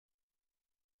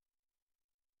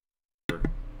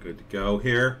good to go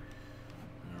here.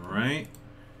 All right.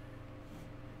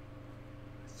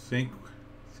 Think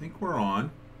we're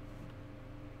on.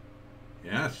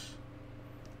 Yes.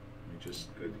 Let me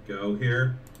just good to go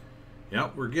here.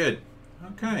 Yep, we're good.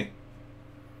 Okay.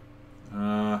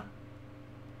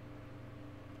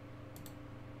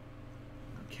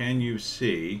 Can you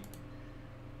see?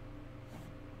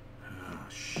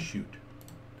 Shoot. Did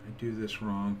I do this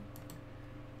wrong?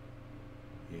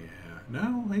 Yeah.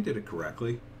 No, I did it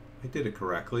correctly. I did it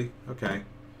correctly. Okay.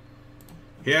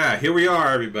 Yeah, here we are,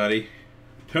 everybody.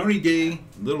 Tony D,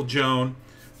 Little Joan,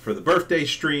 for the birthday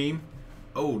stream.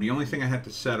 Oh, the only thing I have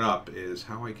to set up is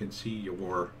how I can see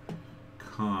your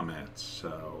comments.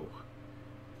 So,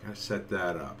 I gotta set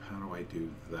that up. How do I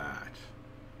do that?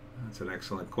 That's an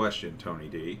excellent question, Tony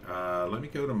D. Let me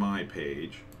go to my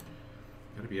page.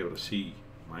 Gotta be able to see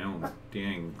my own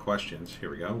dang questions. Here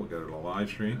we go. We'll go to the live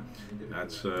stream.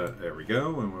 That's there we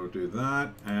go, and we'll do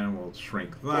that, and we'll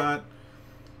shrink that,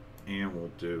 and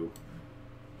we'll do.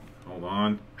 Hold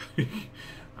on.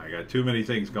 I got too many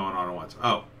things going on at once.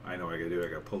 Oh, I know what I gotta do. I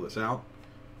gotta pull this out.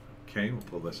 Okay, we'll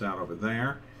pull this out over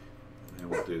there. And then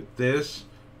we'll do this.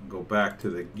 And go back to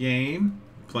the game.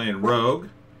 I'm playing Rogue.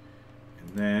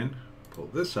 And then pull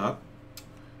this up.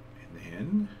 And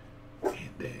then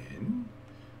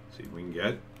see if we can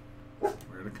get where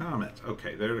are the comments.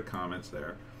 Okay, there are the comments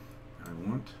there. I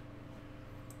want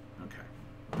okay.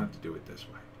 I'll have to do it this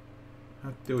way.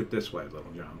 I'll have to do it this way,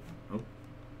 Little John. Oh.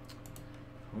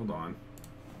 Hold on.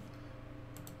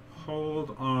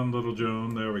 Hold on, Little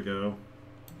Joan. There we go.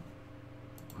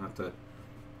 I'll have to...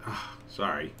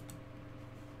 sorry.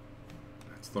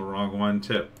 That's the wrong one,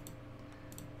 too.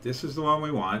 This is the one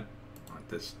we want. I want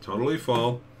this totally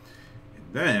full. And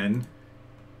then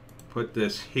put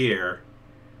this here.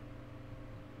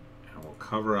 And we'll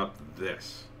cover up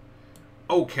this.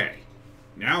 Okay.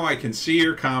 Now I can see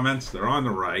your comments. They're on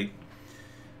the right.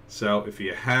 So if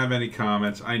you have any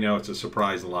comments, I know it's a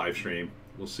surprise live stream.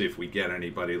 We'll see if we get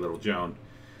anybody, Little Joan.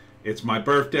 It's my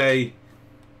birthday,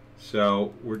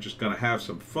 so we're just going to have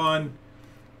some fun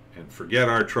and forget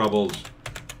our troubles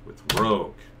with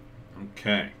Rogue.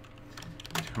 Okay.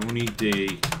 Tony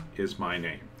D is my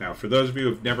name. Now, for those of you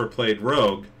who have never played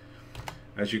Rogue,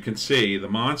 as you can see, the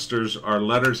monsters are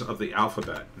letters of the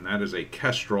alphabet, and that is a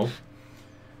kestrel.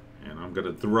 And I'm going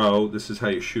to throw. This is how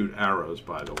you shoot arrows,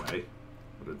 by the way.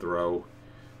 To throw,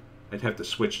 I'd have to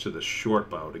switch to the short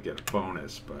bow to get a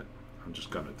bonus, but I'm just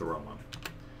going to throw them.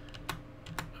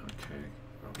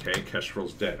 Okay,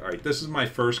 Kestrel's dead. All right, this is my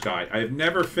first guy. I have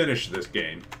never finished this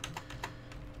game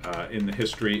in the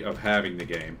history of having the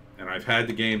game, and I've had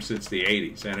the game since the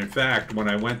 80s. And in fact, when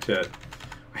I went to,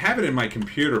 I have it in my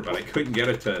computer, but I couldn't get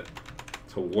it to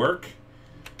work,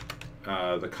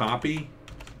 the copy.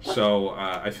 So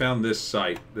I found this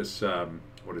site. This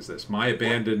what is this?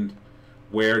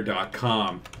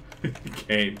 myabandonedware.com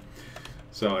game.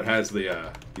 So it has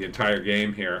the entire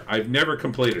game here. I've never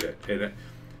completed it.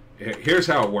 Here's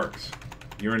how it works.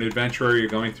 You're an adventurer. You're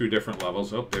going through different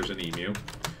levels. Oh, there's an emu. I'm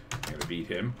going to beat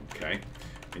him. Okay.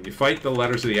 And you fight the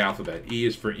letters of the alphabet. E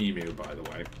is for emu, by the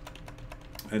way.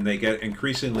 And they get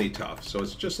increasingly tough. So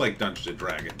it's just like Dungeons and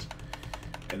Dragons.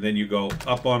 And then you go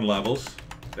up on levels.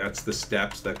 That's the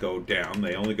steps that go down.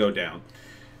 They only go down.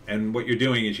 And what you're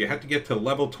doing is you have to get to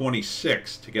level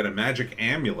 26 to get a magic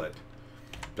amulet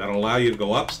that'll allow you to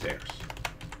go upstairs,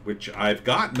 which I've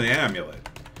gotten the amulet.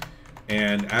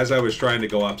 And as I was trying to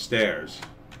go upstairs,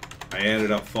 I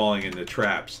ended up falling into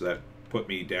traps that put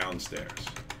me downstairs.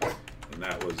 And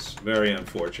that was very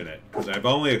unfortunate, because I've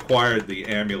only acquired the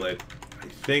amulet, I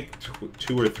think,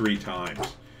 2 or 3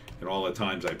 times in all the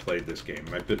times I played this game.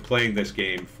 And I've been playing this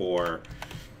game for,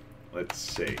 let's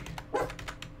see,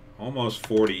 almost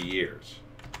 40 years.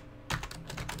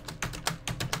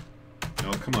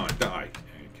 No, come on, die.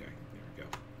 Okay, there we go.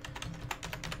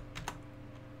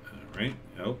 All right.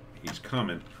 Oh, he's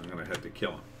coming. I'm going to have to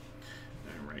kill him.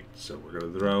 All right, so we're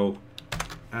going to throw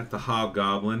at the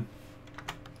hobgoblin.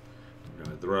 We're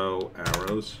going to throw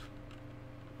arrows.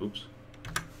 Oops.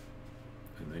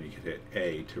 And then you can hit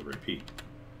A to repeat.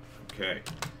 Okay.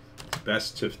 It's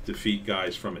best to defeat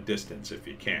guys from a distance if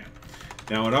you can.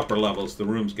 Now, in upper levels, the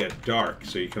rooms get dark,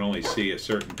 so you can only see a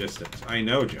certain distance. I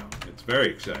know, Joan. It's very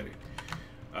exciting.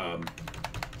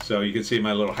 So you can see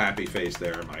my little happy face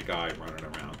there, my guy running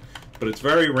around. But it's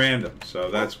very random, so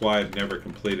that's why I've never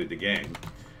completed the game.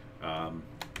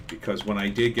 Because when I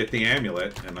did get the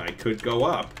amulet and I could go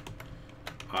up,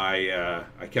 I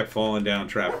kept falling down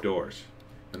trap doors.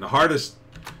 And the hardest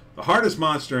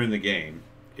monster in the game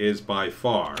is by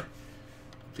far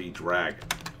the dragon.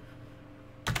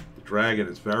 The dragon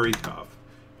is very tough.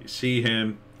 You see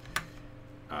him,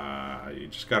 You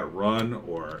just got to run,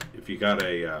 or if you got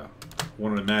a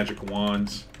one of the magic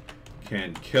wands,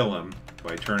 can kill him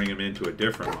by turning him into a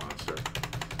different monster.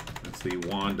 That's the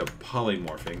wand of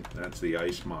polymorphing. That's the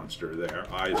ice monster there.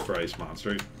 Eyes for ice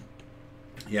monster.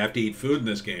 You have to eat food in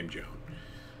this game, Joan.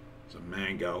 It's a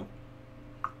mango.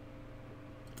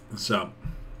 So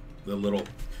the little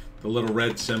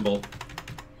red symbol.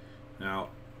 Now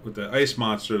with the ice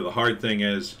monster, the hard thing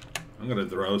is I'm going to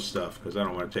throw stuff because I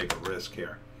don't want to take a risk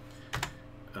here.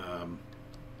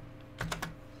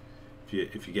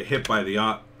 If you get hit by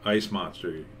the ice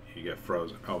monster, you get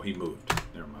frozen. Oh, he moved.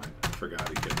 Never mind. I forgot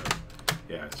he could move.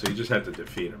 Yeah, so you just have to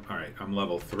defeat him. All right, I'm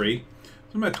level 3.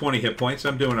 So I'm at 20 hit points.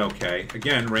 I'm doing okay.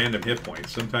 Again, random hit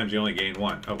points. Sometimes you only gain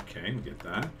 1. Okay, get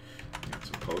that. Got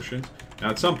some potions.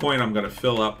 Now, at some point, I'm going to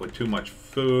fill up with too much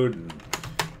food and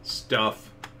stuff.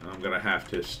 And I'm going to have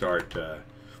to start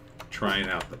trying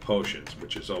out the potions,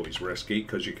 which is always risky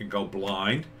because you can go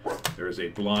blind. There is a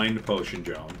blind potion,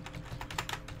 Joan.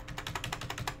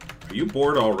 Are you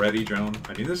bored already, Joan?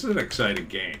 I mean, this is an exciting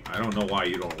game. I don't know why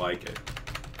you don't like it.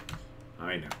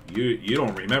 I know. You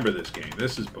don't remember this game.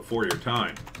 This is before your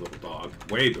time, little dog.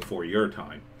 Way before your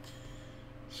time.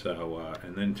 So,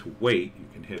 and then to wait, you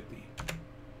can hit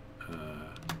the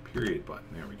period button.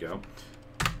 There we go.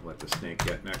 Let the snake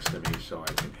get next to me so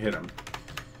I can hit him.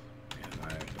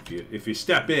 And if you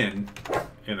step in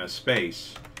a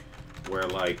space where,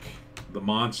 like, the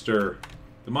monsters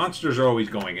are always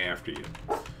going after you.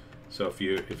 So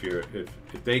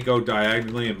if they go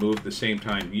diagonally and move the same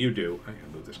time you do, I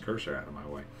gotta move this cursor out of my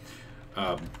way.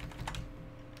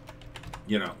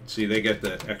 You know, see, they get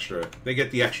the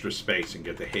extra space and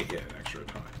get to hit you an extra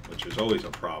time, which is always a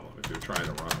problem if you're trying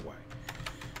to run away.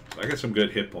 So I got some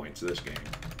good hit points this game.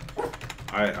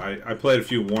 I played a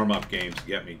few warm-up games to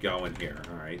get me going here.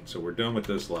 All right, so we're done with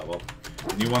this level,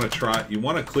 and you want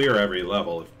to clear every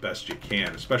level as best you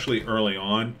can, especially early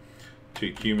on, to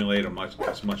accumulate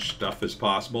as much stuff as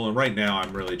possible. And right now,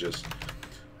 I'm really just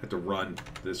have to run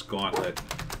this gauntlet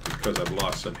because I've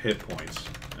lost some hit points.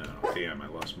 Oh, damn, I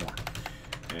lost more.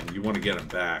 And you want to get them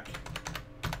back.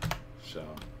 So,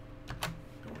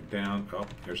 going down. Oh,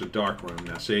 there's a dark room.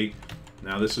 Now, see?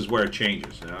 Now this is where it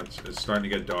changes. Now it's starting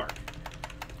to get dark.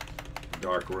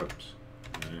 Dark rooms.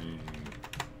 And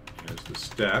there's the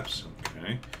steps.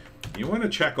 Okay. You want to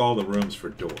check all the rooms for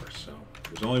doors. So,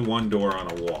 there's only one door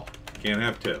on a wall. You can't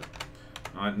have two.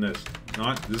 Not in this.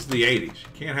 This is the 80s. You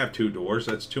can't have 2 doors.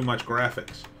 That's too much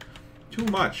graphics. Too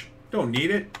much. Don't need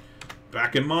it.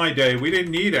 Back in my day, we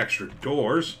didn't need extra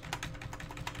doors.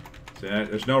 See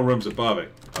that? There's no rooms above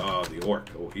it. Oh, the orc.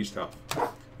 Oh, he's tough.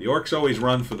 The orcs always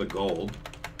run for the gold.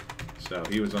 So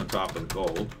he was on top of the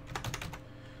gold.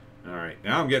 Alright,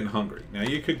 now I'm getting hungry. Now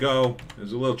you could go,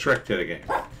 there's a little trick to the game.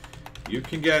 You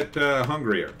can get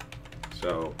hungrier.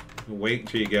 So wait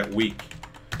until you get weak.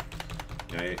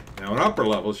 Now at upper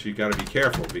levels, you got to be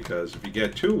careful because if you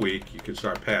get too weak, you could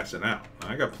start passing out.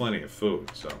 I got plenty of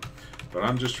food, so, but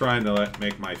I'm just trying to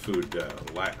make my food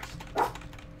last.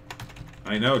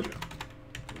 I know, Joe.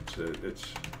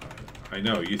 I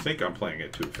know you think I'm playing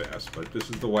it too fast, but this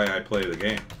is the way I play the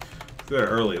game. They're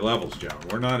early levels, Joan.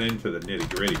 We're not into the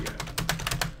nitty-gritty yet.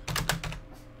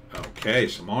 Okay,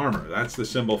 some armor. That's the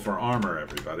symbol for armor,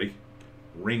 everybody.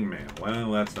 Ringmail.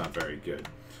 Well, that's not very good.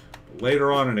 But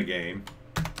later on in the game,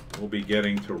 we'll be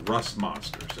getting to rust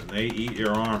monsters, and they eat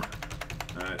your armor.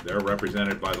 They're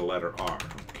represented by the letter R.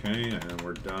 Okay, and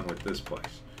we're done with this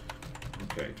place.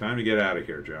 Okay, time to get out of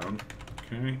here, Joan.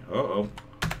 Okay, uh-oh.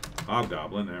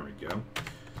 Hobgoblin, there we go.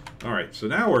 Alright, so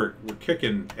now we're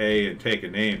kicking A and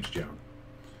taking names, Joan.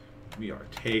 We are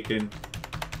taking...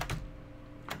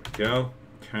 There we go.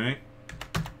 Okay.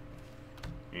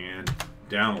 And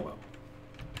down a level.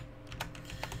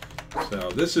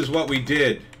 So this is what we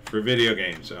did for video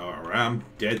games. Oh, I'm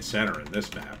dead center in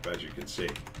this map, as you can see.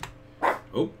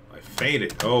 Oh, I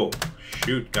fainted. Oh,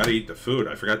 shoot. Gotta eat the food.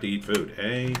 I forgot to eat food.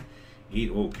 A,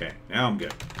 eat. Okay, now I'm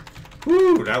good.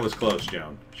 Whew, that was close,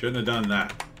 Joan. Shouldn't have done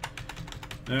that.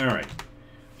 Alright.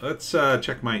 Let's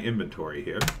check my inventory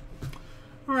here.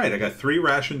 Alright, I got 3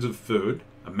 rations of food,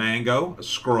 a mango, a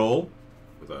scroll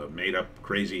with a made-up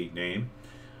crazy name,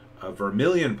 a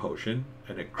vermilion potion,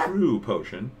 and a crew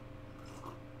potion,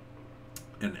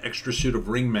 an extra suit of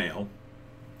ringmail,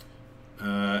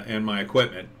 and my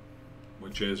equipment,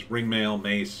 which is ringmail,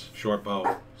 mace, short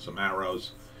bow, some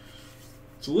arrows.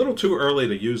 It's a little too early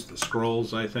to use the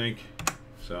scrolls, I think.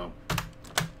 So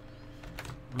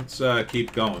let's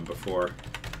keep going before...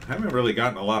 I haven't really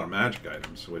gotten a lot of magic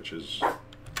items, which is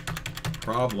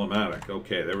problematic.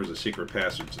 Okay, there was a secret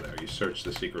passage there. You search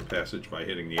the secret passage by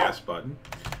hitting the S button.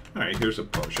 Alright, here's a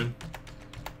potion.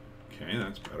 Okay,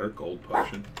 that's better. Gold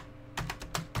potion.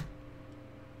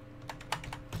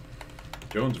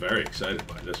 Joan's very excited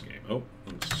by this game. Oh,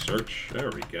 let's search.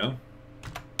 There we go.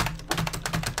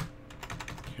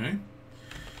 Okay.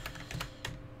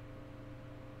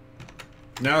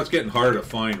 Now it's getting harder to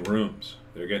find rooms.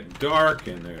 They're getting dark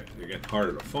and they're getting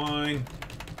harder to find.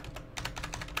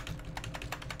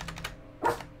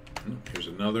 Here's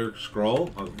another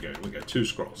scroll. Okay, we got 2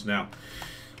 scrolls. Now,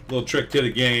 little trick to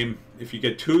the game. If you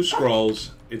get 2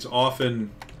 scrolls, it's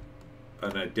often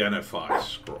an identify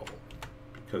scroll.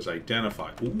 Because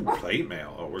identify... Ooh, plate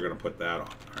mail. Oh, we're going to put that on.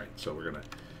 Alright, so we're going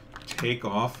to take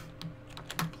off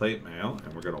plate mail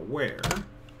and we're going to wear...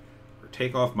 Or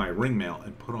take off my ring mail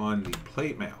and put on the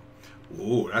plate mail.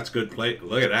 Ooh, that's good plate.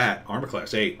 Look at that. Armor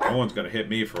class 8. No one's going to hit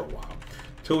me for a while.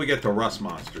 Until we get to rust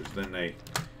monsters. Then they...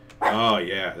 Oh,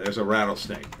 yeah. There's a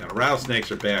rattlesnake. Now,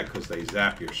 rattlesnakes are bad because they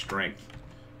zap your strength.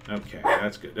 Okay,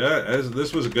 that's good.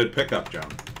 This was a good pickup, Joan.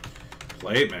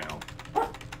 Plate mail.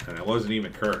 And it wasn't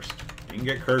even cursed. You can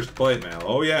get cursed plate mail.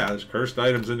 Oh, yeah. There's cursed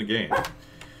items in the game.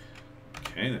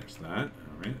 Okay, there's that.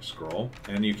 All right, scroll.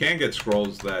 And you can get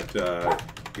scrolls that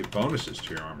give bonuses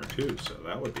to your armor, too. So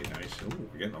that would be nice. Ooh,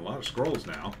 we're getting a lot of scrolls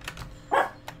now.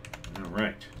 All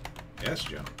right. Yes,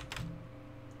 Joan.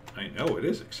 I know it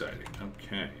is exciting.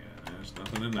 Okay, there's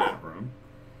nothing in that room.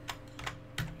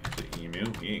 There's an emu.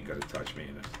 He ain't gonna touch me.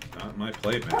 That's not my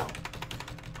plate mail.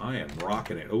 I am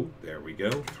rocking it. Oh, there we go.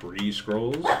 3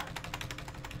 scrolls.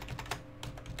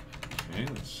 Okay,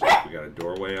 let's see if we got a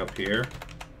doorway up here.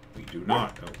 We do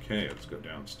not. Okay, let's go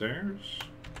downstairs.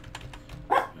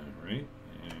 All right,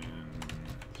 and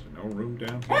is there no room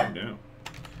down here? No.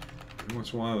 Every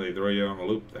once in a while they throw you on a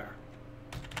loop there.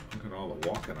 Look at all the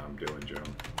walking I'm doing,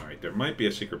 Joan. Alright, there might be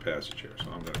a secret passage here,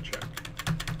 so I'm going to check.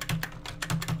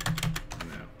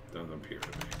 No, doesn't appear to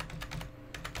be.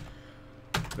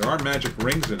 There are magic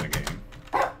rings in the game.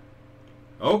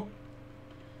 Oh!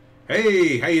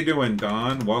 Hey, how you doing,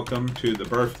 Don? Welcome to the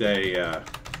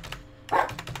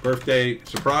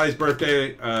surprise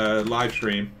birthday live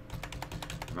stream.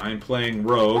 And I'm playing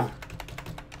Rogue,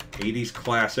 80s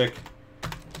classic.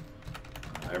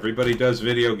 Everybody does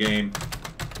video game.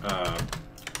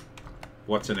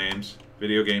 What's the names?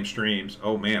 Video game streams.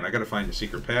 Oh man, I gotta find the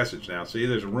secret passage now. See,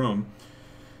 there's a room.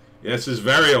 Yeah, this is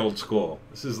very old school.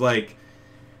 This is like,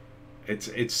 it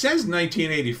says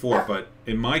 1984, but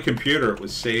in my computer it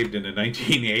was saved in the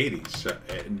 1980s.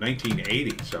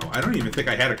 1980. So I don't even think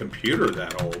I had a computer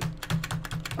that old.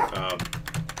 So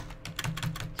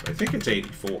I think it's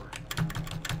 84.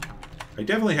 I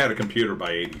definitely had a computer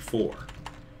by 84.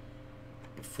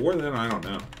 Before then, I don't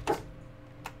know.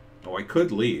 Oh, I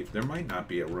could leave. There might not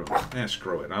be a room.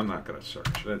 Screw it. I'm not going to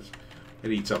search.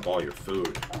 It eats up all your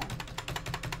food.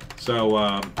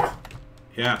 So,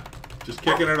 yeah. Just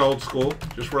kicking it old school.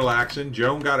 Just relaxing.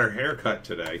 Joan got her hair cut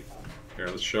today. Here,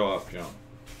 let's show off Joan.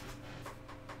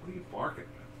 What are you barking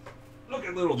at? Look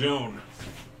at little Joan.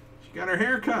 She got her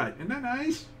hair cut. Isn't that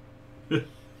nice?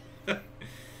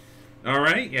 All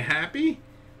right. You happy?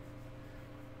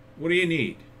 What do you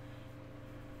need?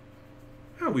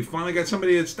 Oh, we finally got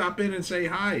somebody to stop in and say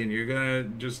hi, and you're gonna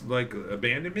just like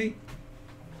abandon me?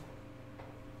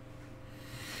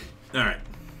 All right.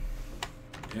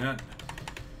 Yeah.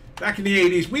 Back in the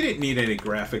 80s, we didn't need any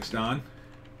graphics, Don.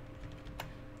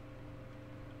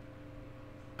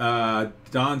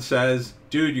 Don says,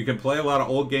 dude, you can play a lot of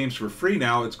old games for free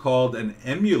now. It's called an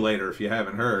emulator, if you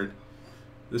haven't heard.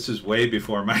 This is way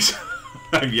before my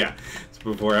time. Yeah, it's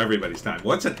before everybody's time.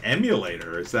 What's an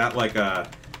emulator? Is that like a...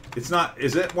 It's not...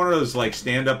 Is it one of those like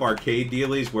stand-up arcade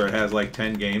dealies where it has like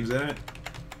 10 games in it?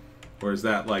 Or is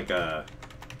that like a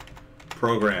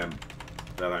program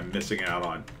that I'm missing out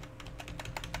on?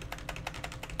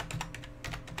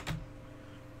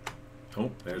 Oh,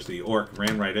 there's the orc.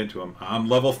 Ran right into him. I'm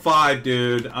level 5,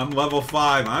 dude. I'm level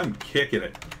 5. I'm kicking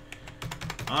it.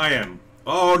 I am...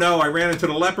 Oh, no. I ran into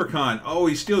the leprechaun. Oh,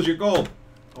 he steals your gold.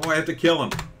 Oh, I have to kill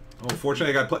him. Oh,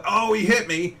 fortunately, I got... Oh, he hit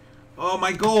me. Oh,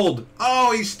 my gold.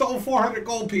 Oh, he stole 400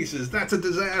 gold pieces. That's a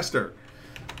disaster.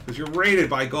 Because you're rated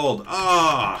by gold.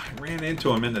 Ah, I ran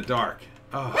into him in the dark.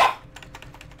 Ah.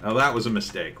 Oh, that was a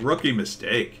mistake. Rookie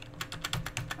mistake.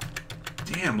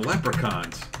 Damn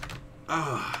leprechauns.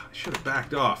 Ah, I should have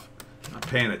backed off. Not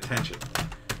paying attention.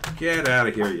 Get out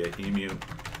of here, you emu.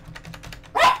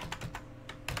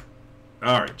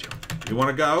 Alright, Joe. You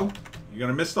want to go? You're going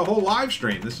to miss the whole live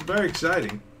stream. This is very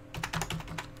exciting.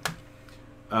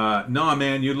 Nah,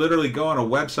 man. You literally go on a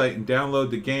website and download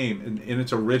the game in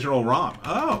its original ROM.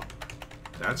 Oh,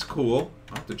 that's cool.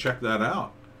 I'll have to check that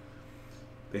out.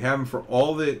 They have them for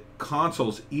all the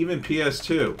consoles, even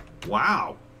PS2.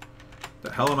 Wow.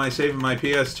 The hell am I saving my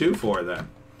PS2 for then?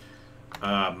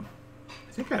 I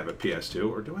think I have a PS2,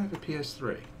 or do I have a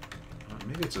PS3?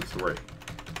 Maybe it's a 3.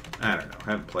 I don't know.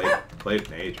 I haven't played it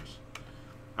in ages.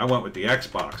 I went with the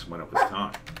Xbox when it was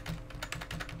time.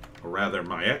 Or rather,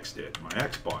 my ex did. My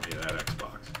ex bought me that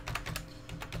Xbox.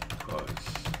 Because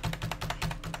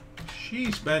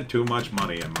she spent too much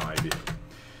money, in my view.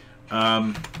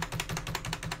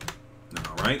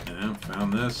 Alright, now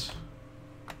found this.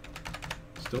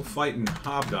 Still fighting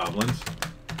hobgoblins.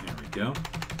 There we go.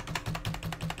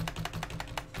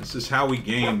 This is how we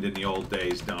gamed in the old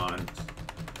days, Don.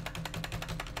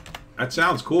 That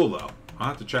sounds cool, though. I'll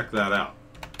have to check that out.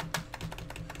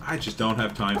 I just don't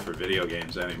have time for video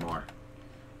games anymore.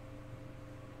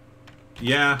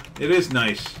 Yeah, it is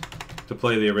nice to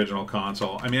play the original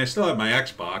console. I mean, I still have my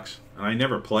Xbox, and I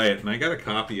never play it. And I got a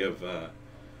copy of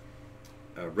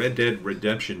Red Dead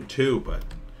Redemption 2, but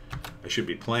I should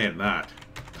be playing that.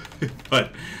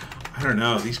 But, I don't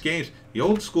know. These games, the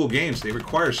old school games, they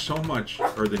require so much,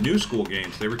 or the new school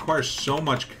games, they require so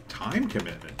much time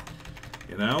commitment.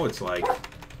 You know, it's like,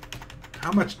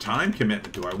 how much time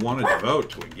commitment do I want to devote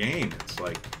to a game? It's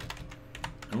like,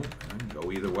 oh, I can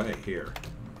go either way here.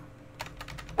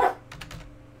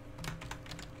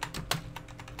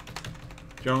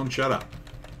 Joan, shut up.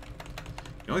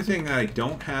 The only thing that I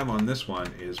don't have on this one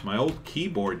is my old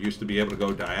keyboard used to be able to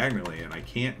go diagonally, and I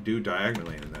can't do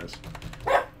diagonally in this.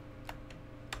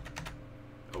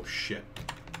 Oh, shit.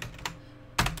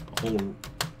 A whole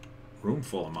room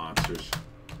full of monsters.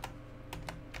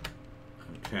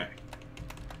 Okay.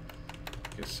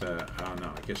 I guess, I don't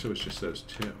know. I guess it was just those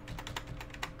two.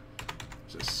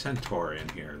 There's a centaur in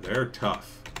here. They're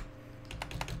tough.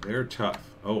 They're tough.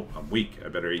 Oh, I'm weak. I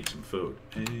better eat some food.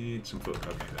 Eat some food.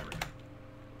 Okay, there we go.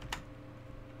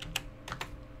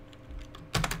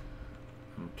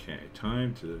 Okay,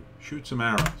 time to shoot some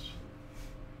arrows.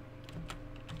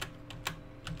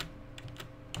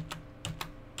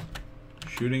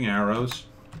 Shooting arrows.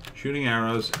 Shooting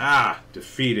arrows. Ah!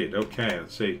 Defeated. Okay,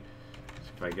 let's see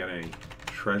if I get any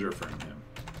treasure from him.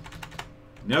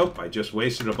 Nope, I just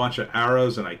wasted a bunch of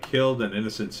arrows and I killed an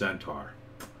innocent centaur.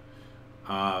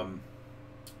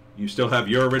 You still have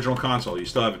your original console. You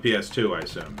still have a PS2, I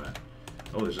assume. Then.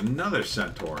 Oh, there's another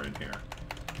centaur in here.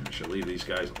 I should leave these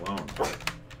guys alone.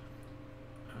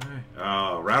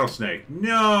 Oh, rattlesnake.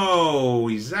 No!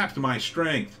 He zapped my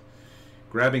strength.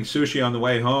 Grabbing sushi on the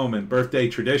way home and birthday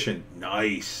tradition.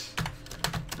 Nice.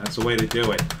 That's the way to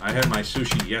do it. I had my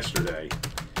sushi yesterday,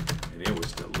 and it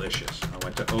was delicious. I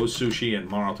went to O Sushi in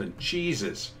Marlton.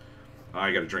 Jesus. Oh,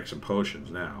 I got to drink some potions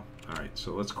now. All right,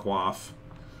 so let's quaff.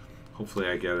 Hopefully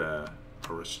I get a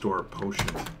restore potion,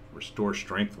 restore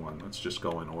strength one. Let's just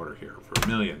go in order here for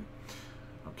 1,000,000.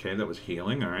 Okay, that was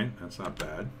healing. All right, that's not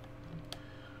bad.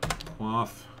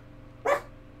 Quaff.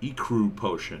 Ecru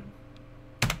potion.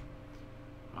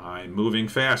 I'm moving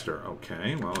faster.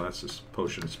 Okay, well, that's this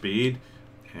potion speed.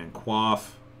 And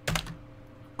quaff.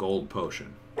 Gold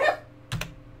potion.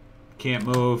 Can't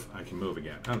move. I can move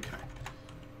again. Okay.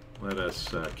 Let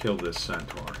us kill this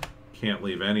centaur. Can't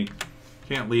leave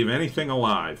anything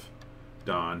alive,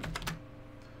 Don.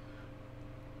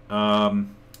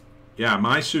 Yeah,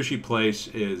 my sushi place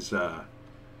is O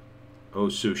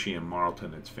Sushi in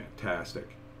Marlton. It's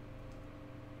fantastic.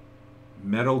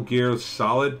 Metal Gear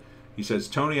Solid. He says,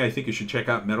 Tony, I think you should check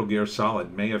out Metal Gear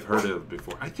Solid. May have heard of it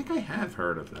before. I think I have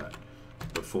heard of that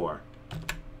before.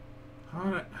 How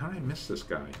did I miss this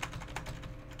guy?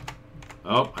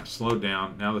 Oh, I slowed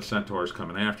down. Now the centaur is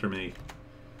coming after me.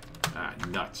 Ah,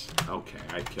 nuts. Okay,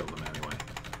 I killed him anyway.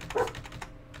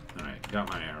 Alright, got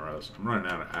my arrows. I'm running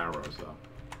out of arrows, though.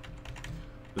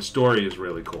 The story is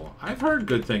really cool. I've heard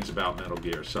good things about Metal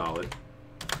Gear Solid.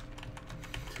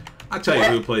 I'll tell you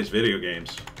who plays video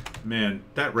games. Man,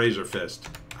 that Razor Fist.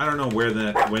 I don't know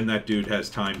when that dude has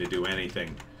time to do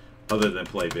anything other than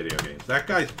play video games. That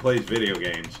guy plays video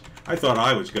games. I thought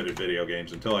I was good at video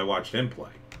games until I watched him play.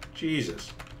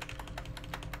 Jesus.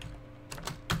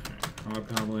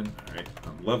 Hobgoblin. Alright,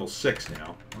 I'm level 6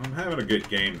 now. I'm having a good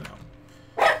game,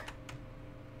 though.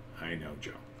 I know,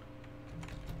 Joe.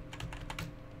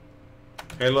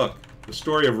 Hey, look. The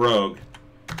story of Rogue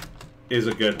is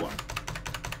a good one.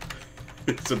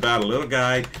 It's about a little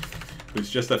guy who's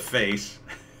just a face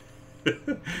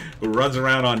who runs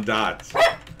around on dots.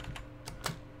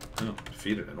 Oh,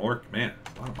 defeated an orc. Man,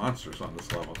 there's a lot of monsters on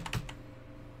this level.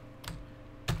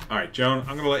 Alright, Joan,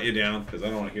 I'm going to let you down because I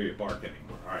don't want to hear you bark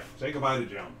anymore. Alright, say goodbye to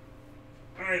Joan.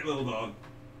 Alright, little dog.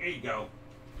 Here you go.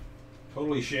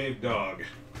 Totally shaved dog.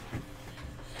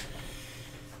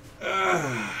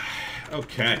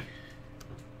 Okay.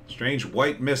 Strange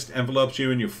white mist envelopes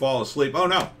you and you fall asleep. Oh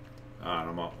no!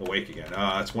 I'm awake again.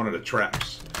 That's one of the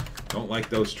traps. Don't like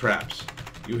those traps.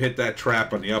 You hit that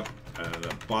trap on the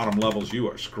bottom levels, you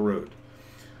are screwed.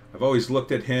 I've always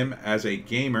looked at him as a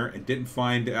gamer and didn't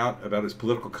find out about his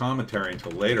political commentary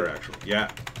until later, actually.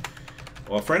 Yeah.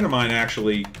 Well, a friend of mine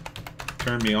actually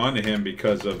turned me on to him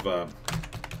because of, I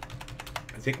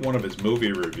think, one of his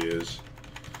movie reviews.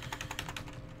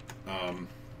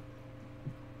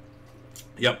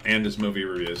 Yep, and his movie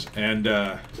reviews. And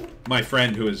my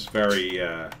friend, who is very,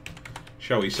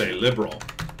 shall we say, liberal,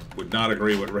 would not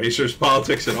agree with Razor's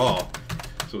politics at all.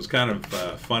 So it's kind of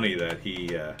funny that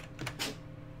he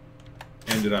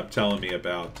ended up telling me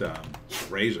about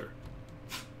Razor.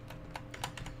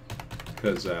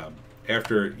 Because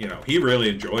after, you know, he really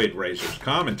enjoyed Razor's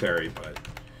commentary, but,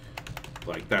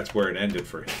 like, that's where it ended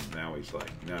for him. Now he's like,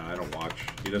 no, I don't watch,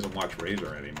 he doesn't watch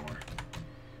Razor anymore.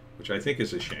 Which I think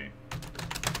is a shame.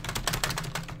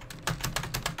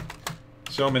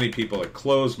 So many people are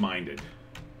closed-minded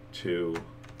to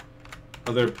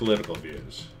other political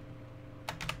views.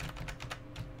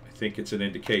 I think it's an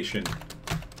indication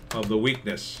of the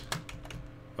weakness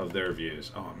of their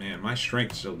views. Oh man, my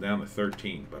strength's still down to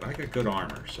 13, but I got good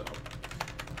armor, so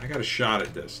I got a shot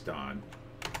at this, Don.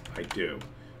 I do.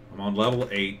 I'm on level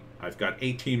 8. I've got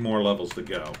 18 more levels to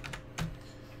go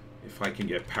if I can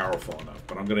get powerful enough,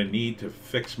 but I'm going to need to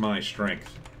fix my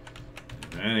strength.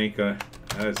 And that ain't gonna...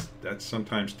 That's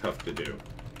sometimes tough to do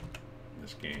in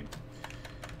this game.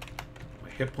 My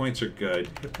hit points are good.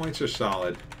 Hit points are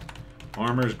solid.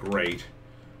 Armor's great.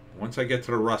 Once I get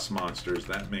to the rust monsters,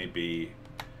 that may be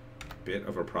a bit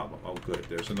of a problem. Oh, good.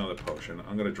 There's another potion.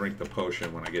 I'm going to drink the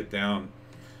potion when I get down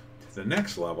to the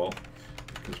next level,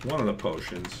 because one of the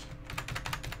potions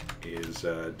is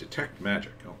detect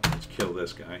magic. Oh, let's kill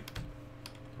this guy.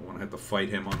 I want to have to fight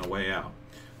him on the way out.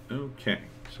 Okay.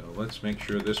 So let's make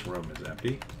sure this room is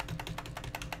empty.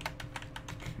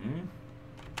 Okay.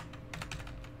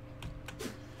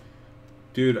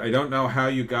 Dude, I don't know how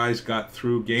you guys got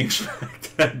through games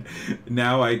like that.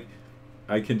 Now I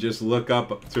can just look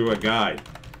up through a guide.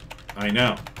 I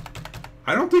know.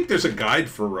 I don't think there's a guide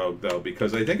for Rogue, though,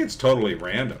 because I think it's totally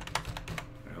random.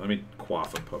 Now, let me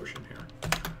quaff a potion here.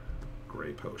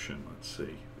 Gray potion. Let's see.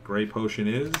 The gray potion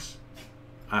is...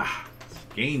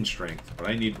 gain strength, but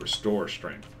I need restore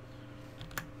strength.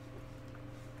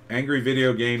 Angry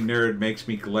video game nerd makes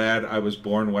me glad I was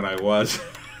born when I was.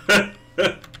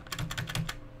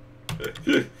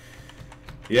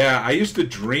 Yeah, I used to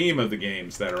dream of the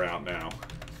games that are out now.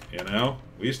 You know?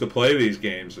 We used to play these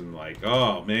games and like,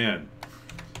 oh man.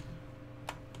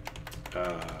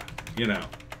 You know,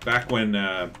 back when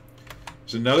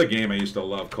there's another game I used to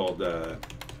love called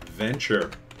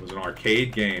Venture. It was an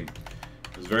arcade game.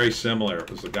 It was very similar. It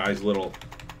was the guy's little...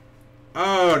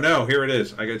 Oh, no, here it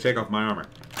is. I gotta take off my armor.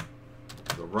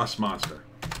 The rust monster.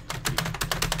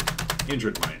 He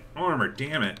injured my armor,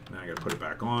 damn it. Now I gotta put it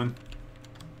back on.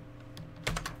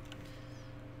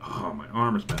 Oh, my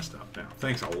armor's messed up now.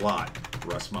 Thanks a lot,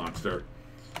 rust monster.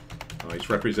 Oh, he's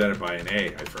represented by an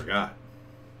A. I forgot.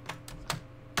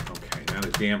 Okay, now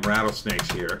the damn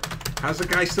rattlesnake's here. How's the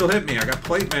guy still hit me? I got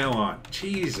plate mail on.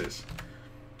 Jesus.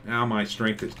 Now my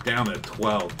strength is down to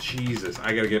 12. Jesus,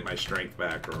 I gotta get my strength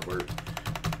back or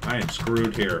I am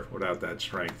screwed here without that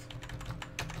strength.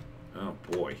 Oh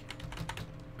boy.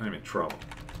 I'm in trouble.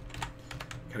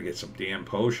 Gotta get some damn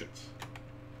potions.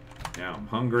 Now I'm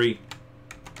hungry.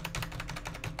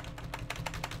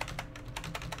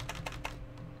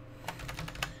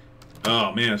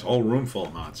 Oh man, it's a whole room full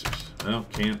of monsters. No,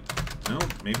 can't. No,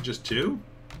 maybe just 2?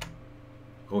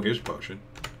 Oh, here's a potion.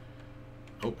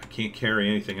 Oh, I can't carry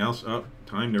anything else. Oh,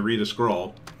 time to read a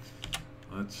scroll.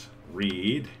 Let's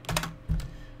read.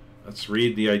 Let's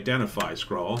read the identify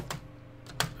scroll.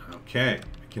 Okay,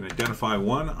 I can identify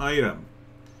one item.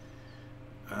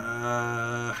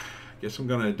 Guess I'm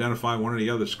going to identify one of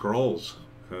the other scrolls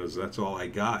because that's all I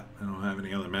got. I don't have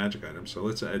any other magic items, so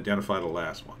let's identify the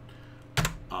last one.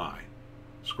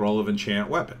 Scroll of enchant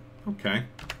weapon. Okay.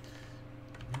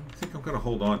 I think I'm going to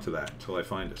hold on to that until I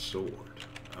find a sword.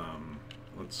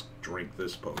 Let's drink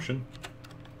this potion.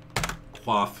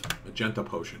 Quaff magenta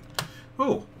potion.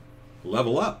 Oh,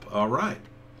 level up. All right.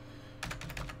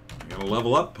 I got a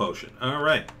level up potion. All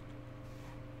right.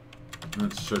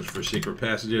 Let's search for secret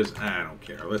passages. I don't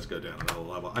care. Let's go down another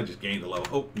level. I just gained a level.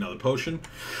 Oh, another potion.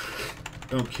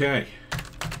 Okay.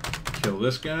 Kill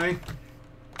this guy.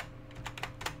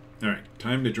 All right.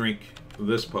 Time to drink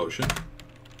this potion.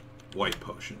 White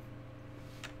potion.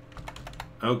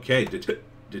 Okay.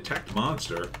 Detect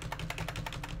monster.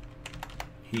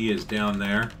 He is down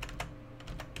there.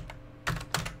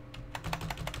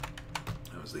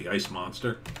 That was the ice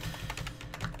monster.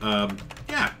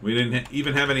 Yeah, we didn't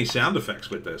even have any sound effects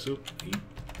with this. Oop, eat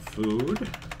food.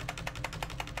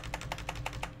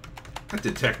 That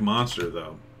detect monster,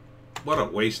 though. What a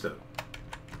waste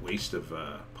of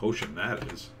potion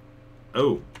that is.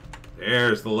 Oh,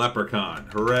 there's the leprechaun.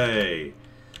 Hooray!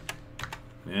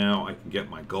 Now I can get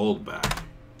my gold back.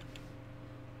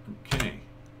 Okay.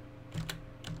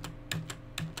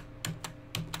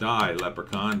 Die,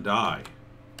 leprechaun, die.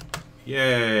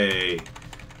 Yay!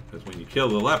 Because when you kill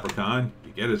the leprechaun,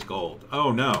 you get his gold.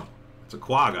 Oh no, it's a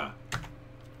quagga.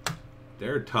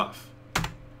 They're tough.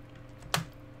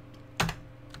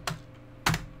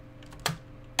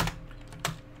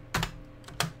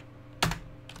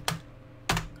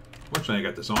 Fortunately, I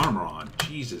got this armor on.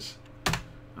 Jesus.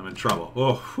 I'm in trouble.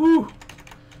 Oh, whew.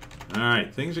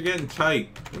 Alright, things are getting tight.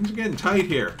 Things are getting tight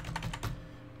here.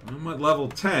 I'm at level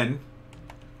 10.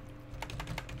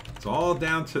 It's all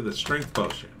down to the strength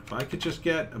potion. If I could just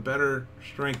get a better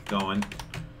strength going,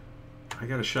 I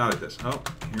got a shot at this. Oh,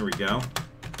 here we go.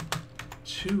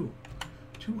 Two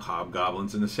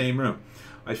hobgoblins in the same room.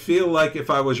 I feel like if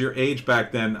I was your age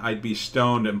back then, I'd be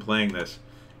stoned and playing this.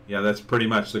 Yeah, that's pretty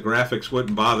much. The graphics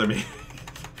wouldn't bother me.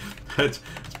 It's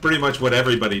pretty much what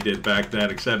everybody did back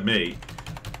then, except me.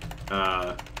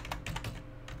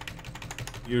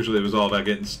 Usually it was all about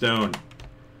getting stoned.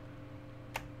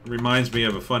 Reminds me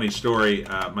of a funny story.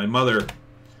 My mother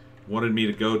wanted me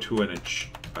to go to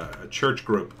a church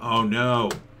group. Oh no!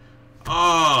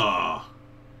 Ah, oh,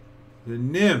 the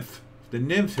nymph. The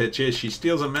nymph hits you. She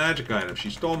steals a magic item. She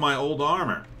stole my old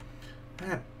armor.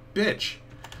 That bitch.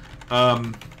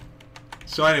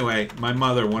 So anyway, my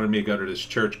mother wanted me to go to this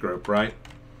church group, right?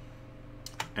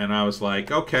 And I was like,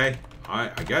 okay, I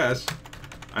guess.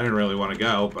 I didn't really want to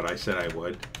go, but I said I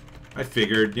would. I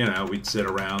figured, you know, we'd sit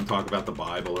around, talk about the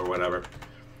Bible or whatever.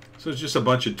 So it's just a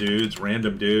bunch of dudes,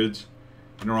 random dudes,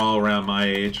 and they're all around my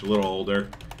age, a little older.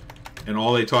 And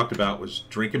all they talked about was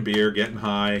drinking beer, getting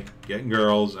high, getting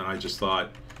girls, and I just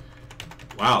thought,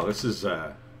 wow, this is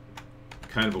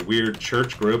kind of a weird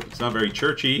church group. It's not very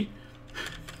churchy.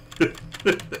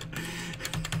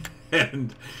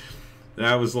 And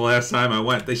that was the last time I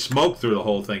went. They smoked through the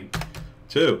whole thing,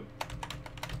 too.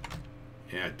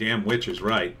 Yeah, damn witch is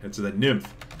right. It's the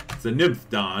nymph. It's the nymph,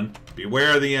 Don.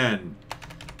 Beware the N.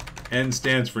 N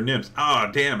stands for nymphs. Oh,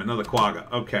 damn, another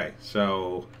quagga. Okay,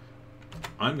 so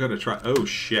I'm going to try... Oh,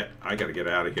 shit. I got to get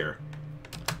out of here.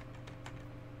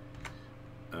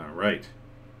 All right.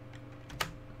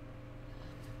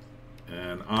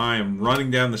 And I'm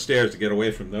running down the stairs to get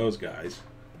away from those guys.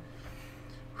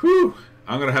 Whew!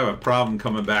 I'm gonna have a problem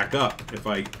coming back up if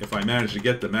I manage to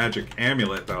get the magic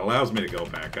amulet that allows me to go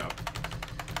back up.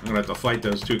 I'm gonna have to fight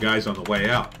those two guys on the way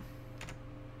out.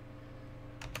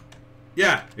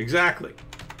 Yeah, exactly.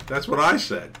 That's what I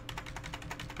said.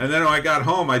 And then when I got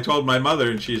home, I told my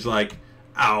mother, and she's like,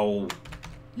 "Ow,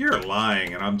 you're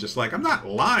lying." And I'm just like, "I'm not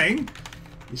lying.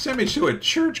 You sent me to a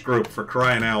church group, for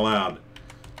crying out loud."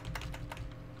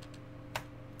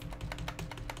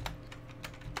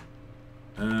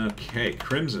 Okay,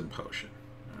 Crimson Potion.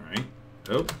 Alright.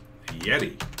 Oh,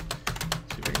 Yeti.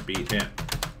 See if I can beat him.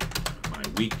 My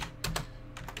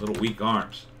little weak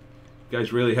arms. You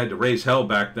guys really had to raise hell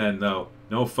back then, though.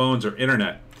 No phones or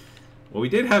internet. Well, we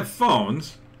did have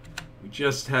phones. We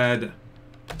just had...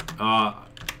 damn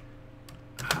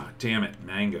it,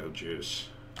 mango juice.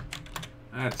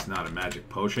 That's not a magic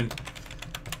potion.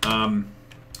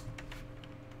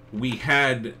 We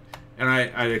had... And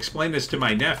I explained this to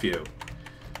my nephew.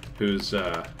 Who's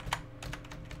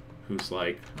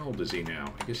like, how old is he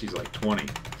now? I guess he's like 20.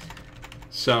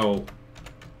 So,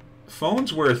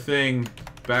 phones were a thing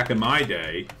back in my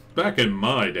day. Back in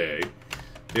my day,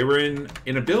 they were in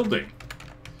a building.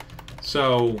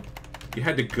 So, you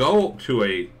had to go to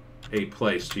a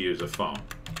place to use a phone.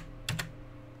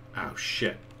 Oh,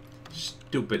 shit.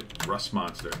 Stupid rust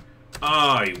monster.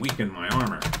 Ah, he weakened my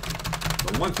armor.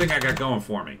 The one thing I got going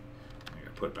for me. I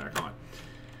gotta put it back on.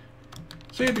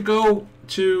 So you had to go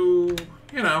to,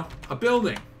 you know, a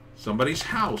building, somebody's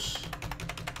house.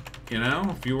 You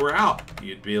know, if you were out,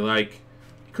 you'd be like,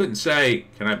 you couldn't say,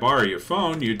 "Can I borrow your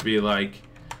phone?" You'd be like,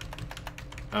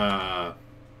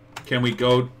 "Can we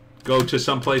go to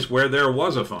some place where there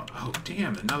was a phone?" Oh,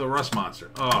 damn, another rust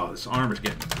monster. Oh, this armor's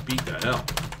getting beat to hell.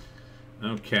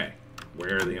 Okay,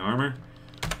 wear the armor.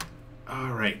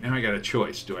 Alright, now I got a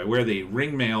choice. Do I wear the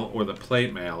ring mail or the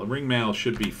plate mail? The ring mail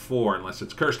should be 4 unless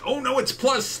it's cursed. Oh no, it's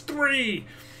 +3!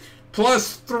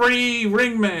 +3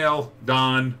 ring mail,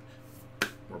 Don.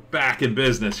 We're back in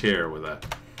business here with a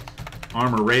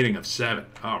armor rating of 7.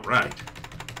 Alright.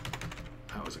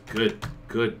 That was a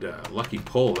good lucky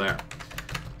pull there.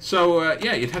 So,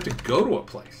 yeah, you'd have to go to a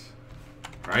place,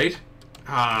 right?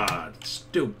 Ah,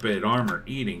 stupid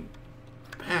armor-eating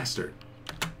bastard.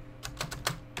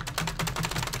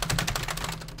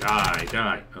 Die,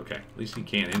 die. Okay, at least he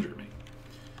can't injure me.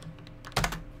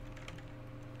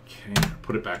 Okay,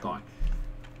 put it back on.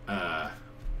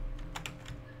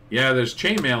 Yeah, there's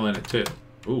chainmail in it, too.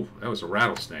 Ooh, that was a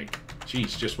rattlesnake.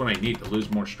 Jeez, just what I need to lose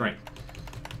more strength.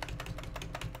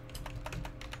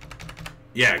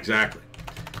 Yeah, exactly.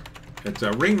 It's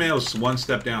ringmail's one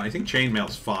step down. I think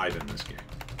chainmail's 5 in this game.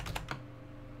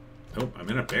 Oh, I'm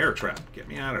in a bear trap. Get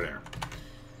me out of there.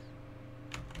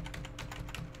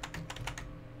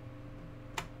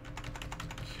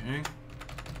 Okay.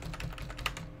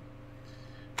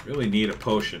 Really need a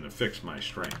potion to fix my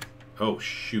strength. Oh,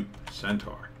 shoot.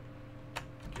 Centaur.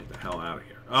 Get the hell out of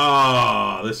here.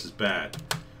 Oh, this is bad.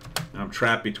 I'm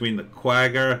trapped between the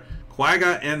Quagga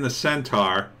and the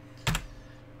Centaur.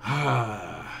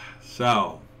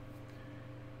 So,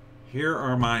 here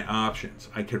are my options.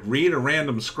 I could read a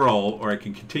random scroll, or I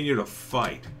can continue to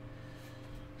fight.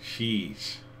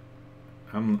 Jeez.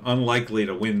 I'm unlikely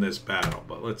to win this battle,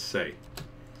 but let's see.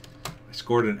 I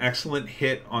scored an excellent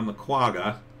hit on the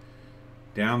Quagga,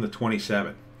 down to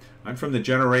 27. I'm from the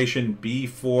generation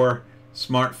B4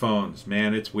 smartphones.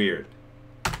 Man, it's weird.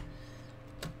 I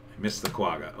missed the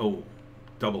Quagga. Oh,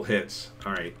 double hits.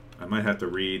 All right, I might have to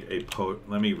read a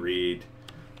let me read.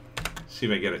 See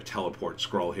if I get a teleport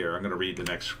scroll here. I'm going to read the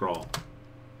next scroll.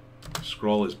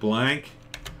 Scroll is blank.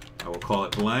 I will call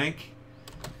it blank.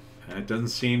 And it doesn't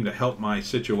seem to help my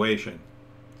situation.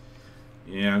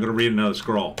 Yeah, I'm going to read another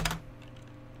scroll.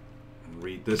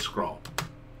 Read this scroll.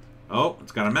 Oh,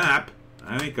 it's got a map.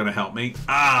 That ain't going to help me.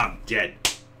 Ah, I'm dead.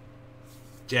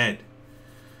 Dead.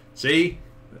 See?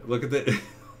 Look at the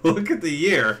look at the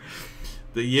year.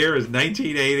 The year is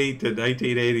 1980 to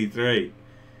 1983.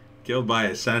 Killed by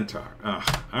a centaur. Oh,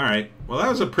 all right. Well, that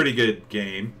was a pretty good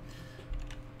game.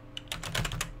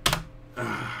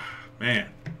 Man.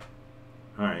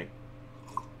 All right.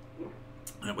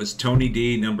 That was Tony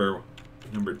D number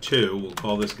 2. We'll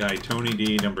call this guy Tony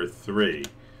D number 3.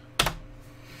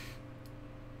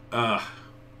 At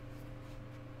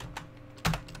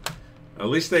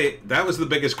least that was the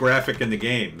biggest graphic in the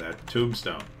game, that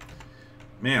tombstone.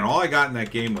 Man, all I got in that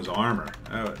game was armor.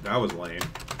 That was lame.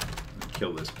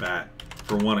 Kill this bat.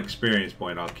 For 1 experience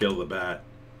point, I'll kill the bat.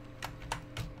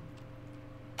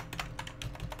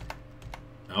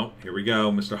 Oh, here we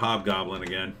go. Mr. Hobgoblin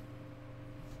again.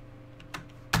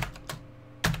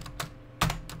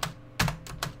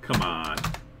 Come on.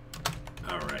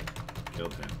 Alright.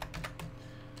 Killed him.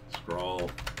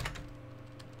 Scroll.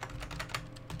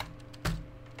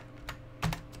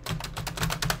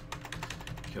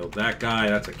 Killed that guy.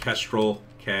 That's a Kestrel.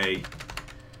 K.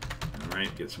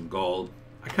 Alright, get some gold.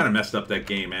 I kind of messed up that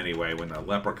game anyway when the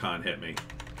leprechaun hit me.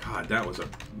 God, that was a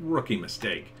rookie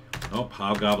mistake. Oh,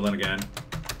 Hobgoblin again.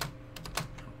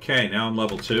 Okay, now I'm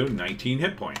level 2. 19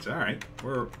 hit points. Alright,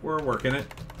 we're working it.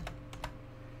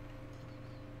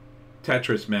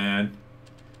 Tetris, man.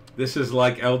 This is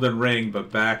like Elden Ring,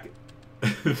 but back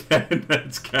then.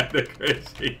 That's kind of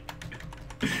crazy.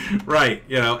 Right,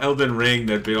 you know, Elden Ring,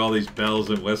 there'd be all these bells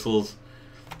and whistles.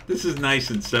 This is nice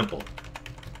and simple.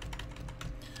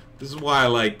 This is why I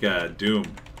like Doom.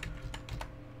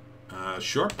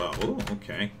 Short bow. Ooh,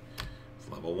 okay.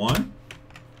 It's level 1.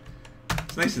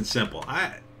 It's nice and simple.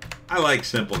 I like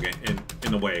simple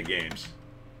in the way of games.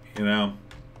 You know?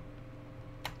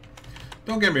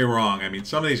 Don't get me wrong. I mean,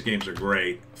 some of these games are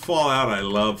great. Fallout, I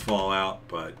love Fallout,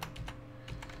 but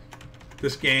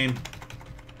this game...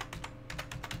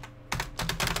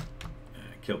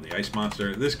 killed the ice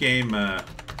monster. This game, I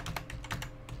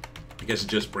guess it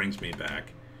just brings me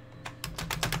back.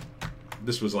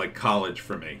 This was like college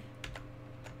for me.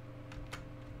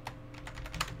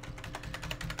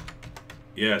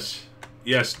 Yes.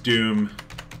 Yes, Doom.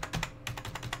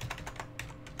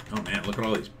 Oh man, look at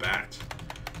all these bats.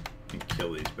 I can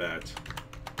kill these bats.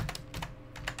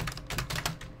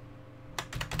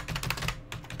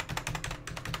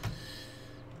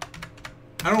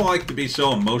 I don't like to be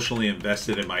so emotionally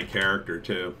invested in my character,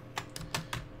 too.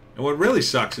 And what really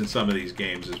sucks in some of these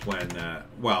games is when,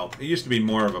 well, it used to be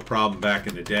more of a problem back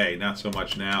in the day, not so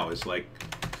much now, is like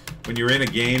when you're in a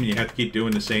game and you have to keep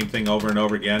doing the same thing over and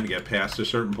over again to get past a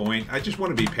certain point. I just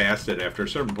want to be past it after a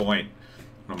certain point.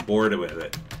 I'm bored with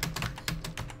it.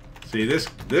 See,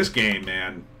 this game,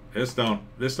 man, this don't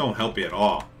help you at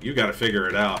all. You got to figure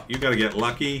it out. You got to get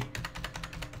lucky.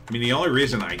 I mean, the only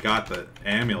reason I got the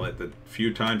amulet the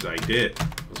few times I did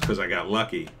was because I got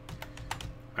lucky.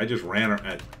 I just ran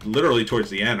literally towards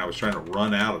the end. I was trying to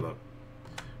run out of the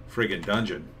friggin'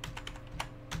 dungeon.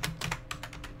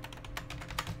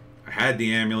 had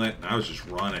the amulet, and I was just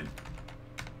running.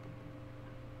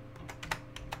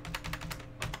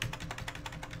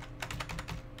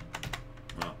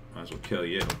 Well, might as well kill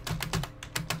you.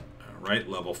 Alright,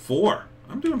 level 4.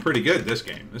 I'm doing pretty good this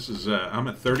game. This is, I'm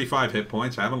at 35 hit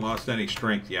points. I haven't lost any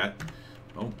strength yet.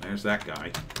 Oh, there's that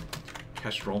guy.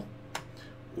 Kestrel.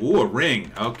 Ooh, a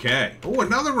ring. Okay. Oh,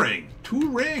 another ring. 2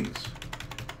 rings.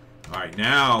 Alright,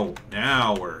 now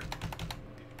we're...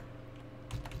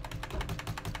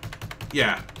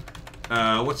 Yeah.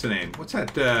 What's the name? What's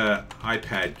that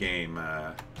iPad game?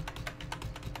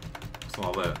 It's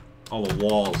all the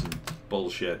walls and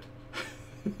bullshit.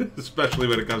 Especially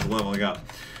when it comes to leveling up.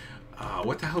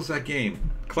 What the hell's that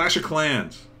game? Clash of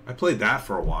Clans. I played that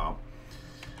for a while.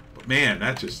 But man,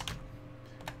 that's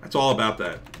all about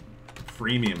that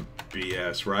freemium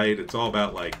BS, right? It's all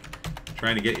about, like,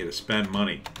 trying to get you to spend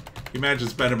money. Can you imagine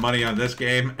spending money on this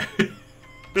game?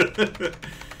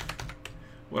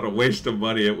 What a waste of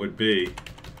money it would be.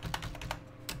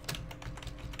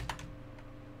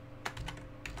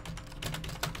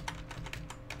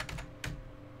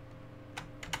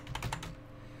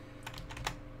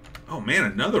 Oh man,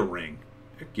 another ring.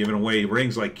 They're giving away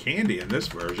rings like candy in this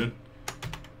version.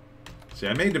 See,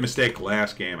 I made the mistake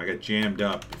last game. I got jammed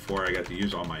up before I got to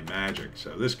use all my magic.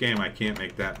 So this game, I can't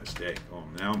make that mistake. Oh,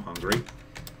 now I'm hungry.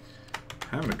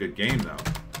 Having a good game, though.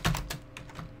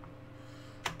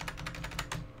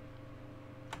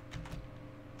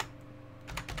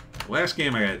 Last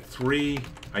game, I had 3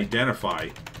 identify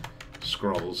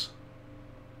scrolls.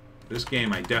 This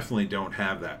game, I definitely don't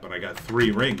have that, but I got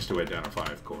 3 rings to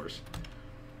identify, of course.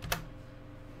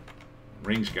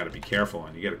 Rings you got to be careful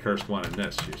on. You get a cursed one in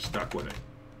this, you're stuck with it.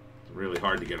 It's really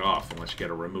hard to get off unless you get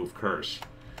a remove curse.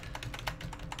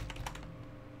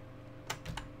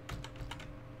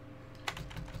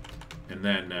 And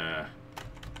then had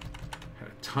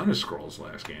a ton of scrolls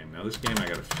last game. Now this game I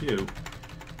got a few.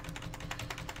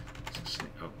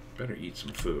 Oh, better eat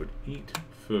some food. Eat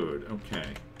food.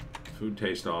 Okay. Food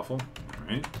tastes awful. All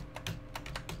right.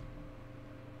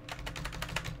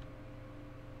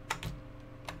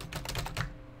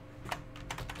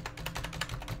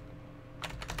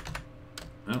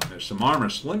 Oh, there's some armor.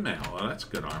 Slim mail. Oh, that's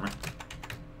good armor.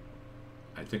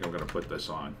 I think I'm going to put this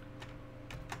on.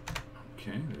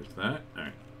 Okay, there's that.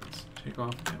 Alright, let's take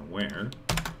off and wear.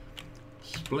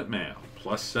 Split mail.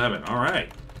 +7.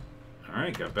 Alright.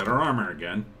 Alright, got better armor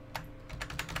again.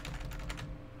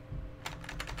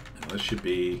 Now this should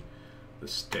be the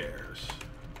stairs.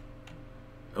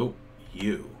 Oh,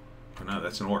 you. Oh no,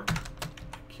 that's an orc.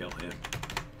 Kill him.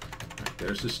 Alright,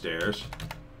 there's the stairs.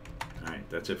 Alright,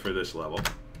 that's it for this level.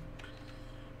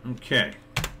 Okay.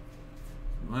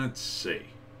 Let's see.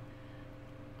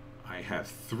 I have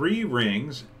 3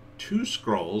 rings, 2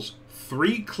 scrolls,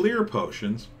 3 clear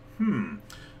potions.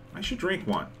 I should drink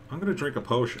one. I'm going to drink a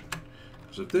potion.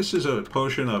 Because if this is a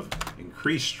potion of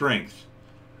increased strength,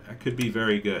 that could be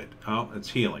very good. Oh,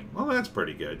 it's healing. Well, that's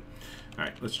pretty good.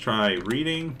 Alright, let's try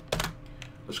reading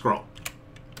the scroll.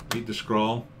 Read the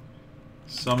scroll.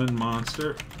 Summon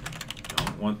monster.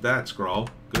 Don't want that scroll.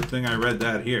 Good thing I read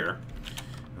that here.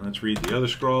 And let's read the other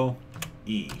scroll.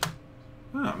 E.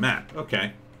 Oh, map.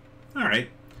 Okay. Alright.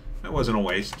 That wasn't a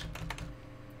waste.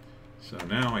 So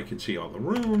now I can see all the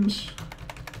rooms.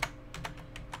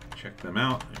 Check them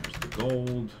out. There's the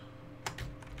gold.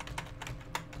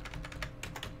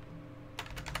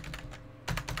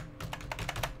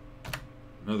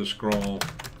 Another scroll.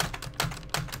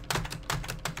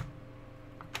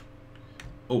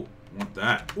 Oh, want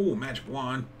that. Oh, magic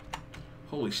wand.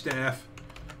 Holy staff.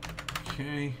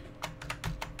 Okay.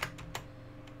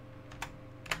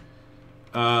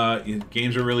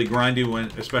 Games are really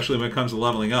grindy especially when it comes to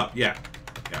leveling up. Yeah,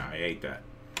 I hate that.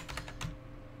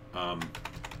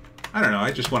 I don't know.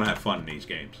 I just want to have fun in these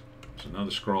games. There's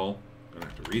another scroll. Gonna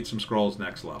have to read some scrolls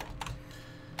next level.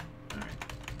 All right.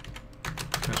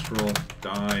 Kestrel,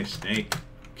 die, snake.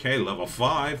 Okay, level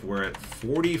 5. We're at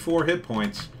 44 hit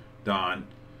points. Don.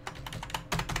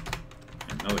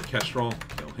 Another Kestrel.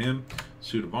 Kill him.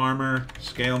 Suit of armor.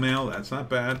 Scale mail. That's not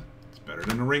bad. Better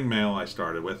than the ring mail I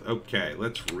started with. Okay,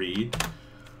 let's read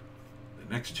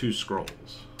the next 2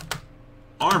 scrolls.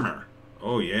 Armor.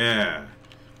 Oh, yeah.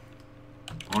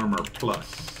 Armor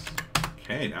plus.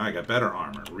 Okay, now I got better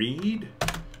armor. Read.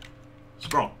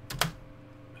 Scroll.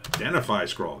 Identify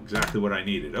scroll. Exactly what I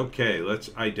needed. Okay, let's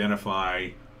identify.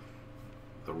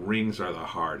 The rings are the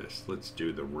hardest. Let's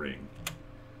do the ring.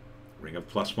 Ring of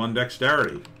 +1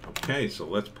 dexterity. Okay, so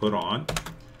let's put on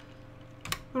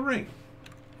the ring.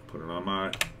 Put it on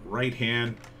my right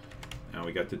hand. Now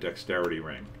we got the dexterity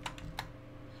ring.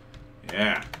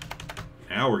 Yeah.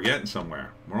 Now we're getting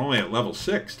somewhere. We're only at level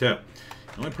 6, too.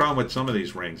 The only problem with some of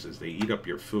these rings is they eat up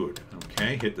your food.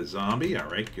 Okay, hit the zombie. All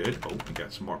right, good. Oh, we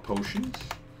got some more potions.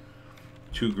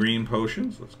 2 green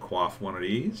potions. Let's quaff one of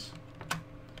these.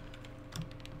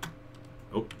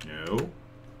 Oh, no.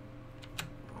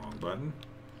 Wrong button.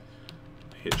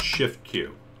 Hit Shift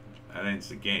Q. That ends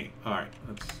the game. All right,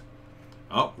 let's...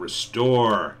 Oh,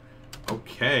 restore.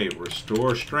 Okay,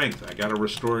 restore strength. I got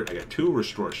 2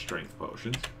 restore strength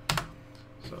potions.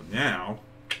 So now...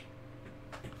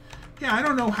 Yeah, I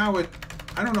don't know how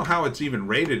it's even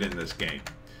rated in this game.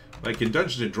 Like in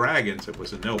Dungeons and Dragons, it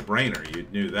was a no-brainer. You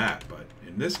knew that, but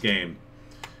in this game,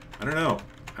 I don't know.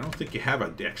 I don't think you have a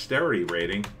dexterity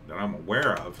rating that I'm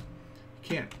aware of.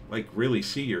 You can't like really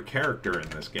see your character in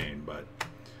this game, but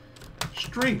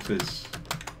strength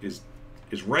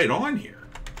is right on here.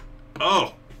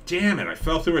 Oh, damn it! I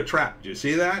fell through a trap. Did you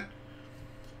see that?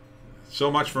 So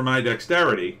much for my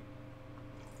dexterity.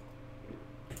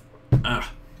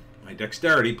 My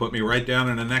dexterity put me right down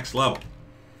in the next level.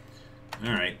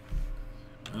 Alright.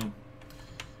 Well,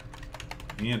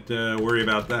 can't worry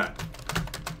about that.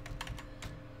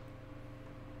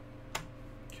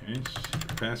 Okay,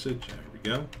 secret passage. There we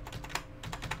go.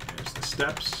 There's the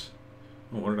steps.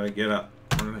 Oh, what did I get up?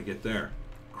 What did I get there?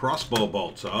 Crossbow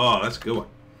bolts. Oh, that's a good one.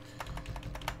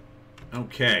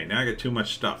 Okay, now I got too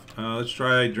much stuff. Let's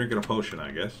try drinking a potion,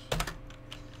 I guess.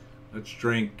 Let's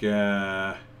drink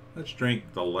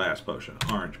the last potion,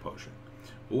 orange potion.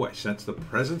 Oh, I sense the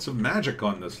presence of magic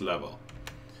on this level.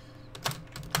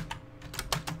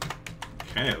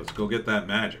 Okay, let's go get that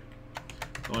magic.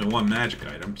 There's only one magic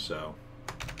item, so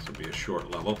this will be a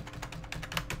short level.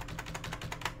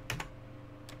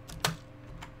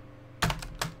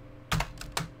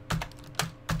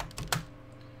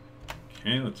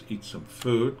 Okay, let's eat some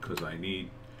food, because I need...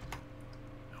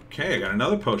 Okay, I got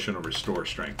another potion of restore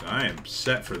strength. I am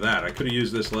set for that. I could have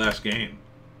used this last game,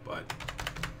 but...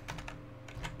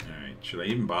 Alright, should I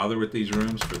even bother with these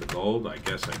rooms for the gold? I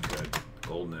guess I could.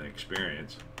 Gold and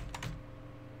experience.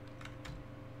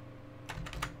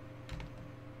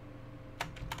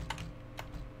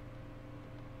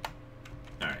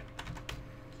 Alright.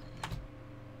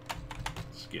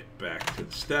 Let's get back to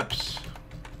the steps.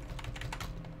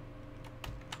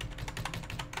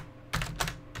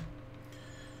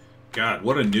 God,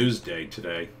 what a news day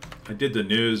today. I did the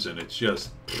news and it's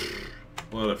just...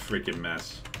 what a freaking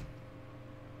mess.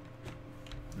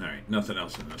 Alright, nothing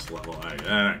else in this level. I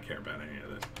don't care about any of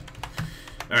this.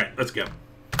 Alright, let's go.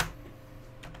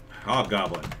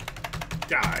 Hobgoblin.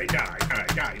 Die, die, die,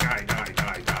 die, die, die,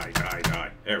 die, die, die,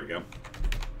 die. There we go.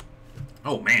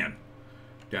 Oh, man.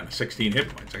 Down to 16 hit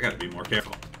points. I gotta be more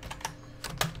careful.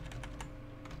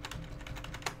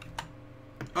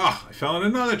 Oh, I fell in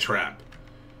another trap.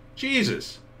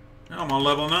 Jesus. Now I'm on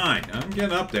level 9. I'm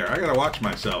getting up there. I gotta watch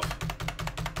myself.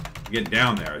 Get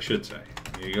down there, I should say.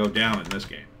 You go down in this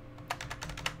game.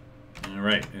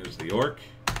 Alright, there's the orc.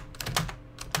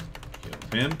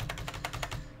 Kill him.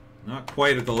 Not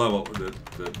quite at the level.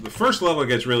 The first level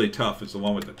gets really tough is the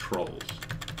one with the trolls.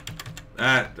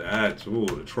 Ooh,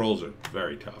 the trolls are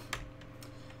very tough.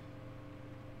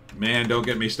 Man, don't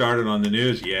get me started on the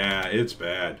news. Yeah, it's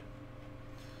bad.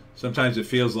 Sometimes it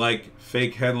feels like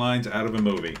fake headlines out of a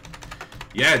movie.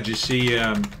 Yeah, did you see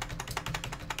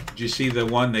the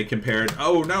one they compared?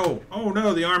 Oh no,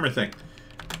 the armor thing.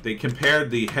 They compared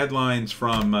the headlines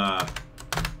from not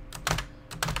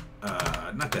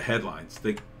the headlines.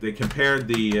 They compared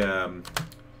the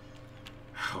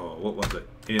what was it?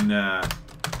 In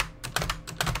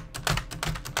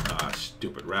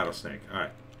stupid rattlesnake. All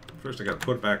right. First I got to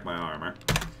put back my armor.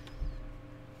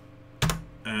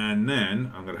 And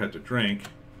then I'm going to have to drink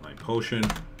my potion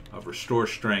of restore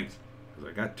strength, because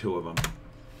I got 2 of them.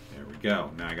 There we go.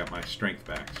 Now I got my strength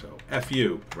back. So, F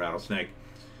you, rattlesnake.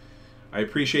 I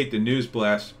appreciate the news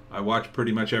blast. I watch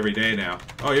pretty much every day now.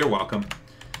 Oh, you're welcome.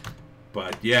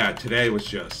 But yeah, today was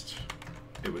just...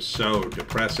 it was so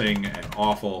depressing and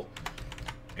awful.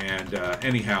 And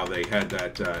anyhow, they had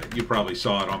that... you probably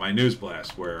saw it on my news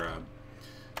blast, where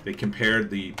they compared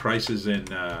the prices in...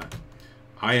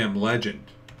 I Am Legend,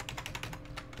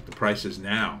 the prices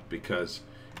now, because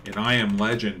in I Am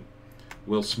Legend,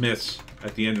 Will Smith's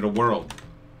at the end of the world.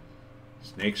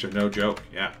 Snakes are no joke,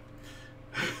 yeah.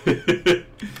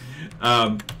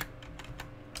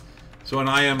 So in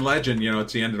I Am Legend, you know,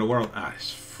 it's the end of the world. Ah,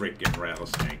 this freaking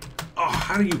rattlesnake. Oh,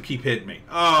 how do you keep hitting me?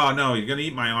 Oh, no, you're going to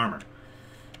eat my armor.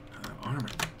 Armor,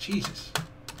 Jesus.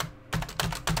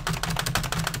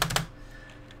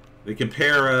 They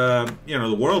compare, you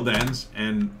know, the world ends,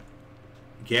 and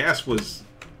gas was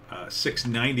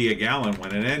 $6.90 a gallon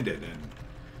when it ended, and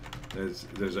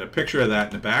There's a picture of that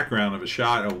in the background of a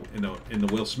shot in the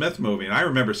Will Smith movie, and I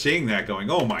remember seeing that, going,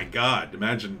 "Oh my God!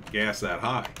 Imagine gas that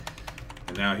high."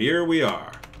 And now here we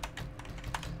are.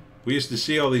 We used to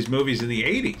see all these movies in the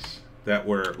 '80s that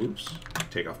were, oops,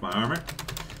 take off my armor.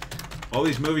 All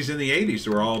these movies in the '80s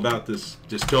were all about this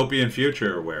dystopian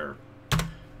future where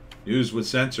news was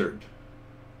censored.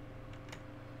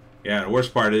 Yeah, the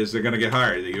worst part is they're going to get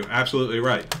higher. You're absolutely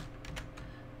right.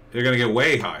 They're going to get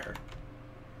way higher.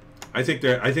 I think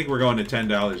we're going to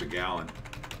 $10 a gallon.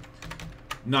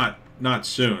 Not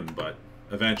soon, but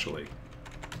eventually.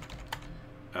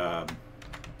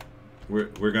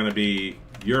 We're going to be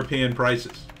European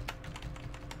prices.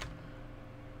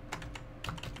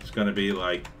 It's going to be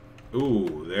like,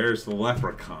 ooh, there's the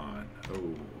leprechaun.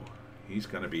 Ooh, he's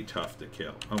going to be tough to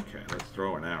kill. Okay, let's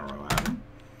throw an arrow at him.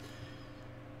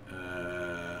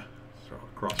 Throw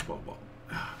a crossbow bolt.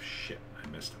 Oh shit, I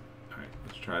missed him. All right,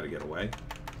 let's try to get away.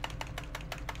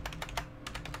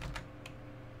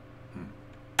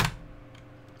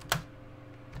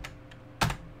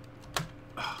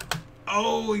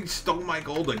 Oh, he stole my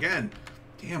gold again.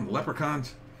 Damn,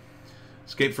 leprechauns.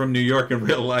 Escape from New York in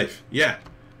real life. Yeah.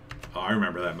 Oh, I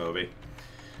remember that movie.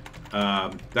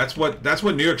 That's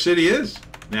what New York City is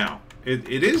now. It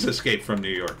is Escape from New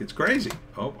York. It's crazy.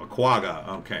 Oh, a quagga.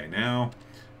 Okay, now,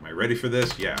 am I ready for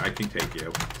this? Yeah, I can take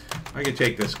you. I can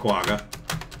take this quagga.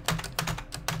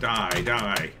 Die,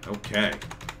 die. Okay.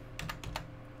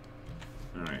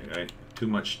 Alright, too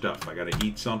much stuff. I gotta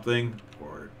eat something,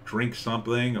 or drink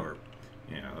something, or...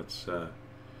 Yeah, let's, what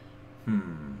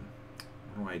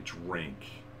do I drink?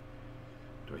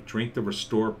 Do I drink the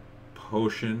Restore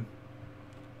Potion?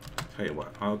 I'll tell you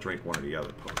what, I'll drink one of the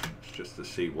other potions, just to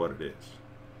see what it is.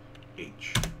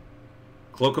 H.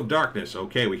 Cloak of Darkness.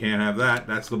 Okay, we can't have that.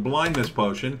 That's the Blindness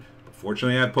Potion. But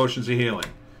fortunately, I have Potions of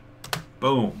Healing.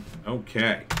 Boom.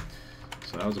 Okay.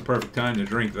 So that was a perfect time to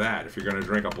drink that, if you're going to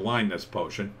drink a Blindness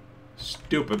Potion.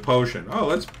 Stupid potion. Oh,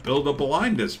 let's build a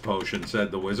Blindness Potion,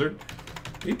 said the wizard.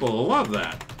 People will love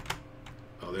that.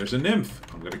 Oh, there's a nymph.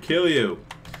 I'm going to kill you.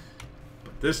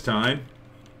 But this time,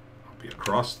 I'll be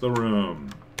across the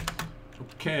room.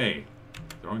 Okay.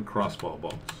 Throwing crossbow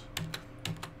bolts.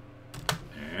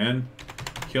 And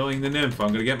killing the nymph. I'm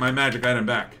going to get my magic item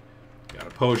back. Got a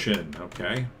potion.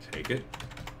 Okay, take it.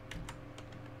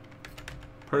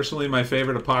 Personally, my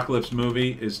favorite apocalypse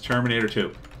movie is Terminator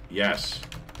 2. Yes.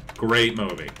 Great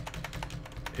movie.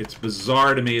 It's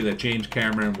bizarre to me that James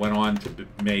Cameron went on to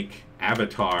make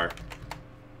Avatar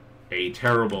a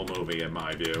terrible movie, in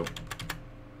my view.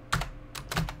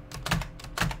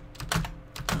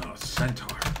 Oh,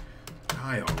 centaur.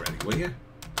 Die already, will you?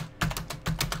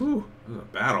 Whew, there's a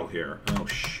battle here. Oh,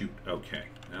 shoot. Okay.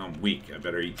 Now I'm weak. I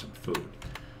better eat some food.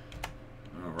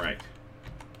 Alright.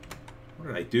 What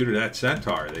did I do to that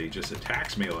centaur that he just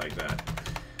attacks me like that?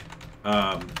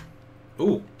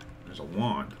 Ooh, there's a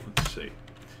wand. Let's see.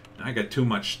 I got too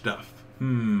much stuff.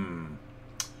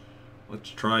 Let's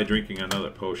try drinking another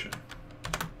potion.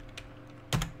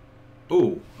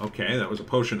 Ooh, okay, that was a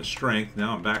potion of strength.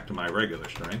 Now I'm back to my regular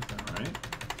strength. Alright.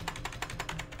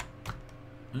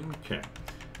 Okay.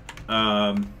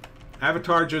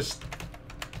 Avatar just...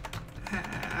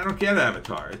 I don't get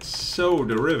Avatar. It's so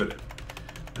derivative.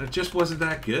 And it just wasn't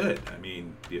that good. I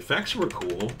mean, the effects were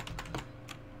cool.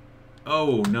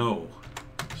 Oh, no.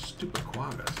 Stupid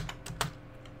quaggas.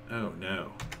 Oh,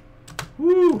 no.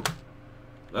 Woo!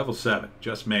 Level 7.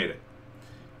 Just made it.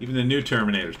 Even the new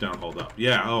Terminators don't hold up.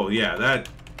 Yeah, oh, yeah, that...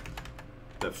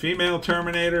 The female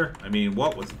Terminator? I mean,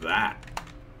 what was that?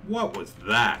 What was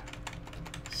that?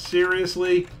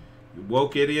 Seriously? You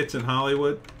woke idiots in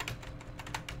Hollywood?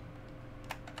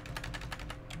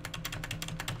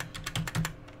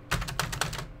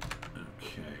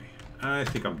 Okay. I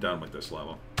think I'm done with this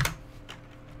level.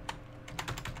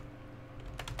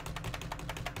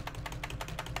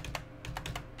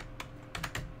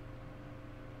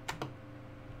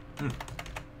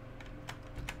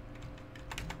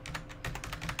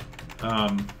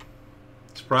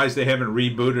 Surprised they haven't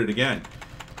rebooted again.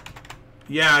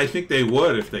 Yeah, I think they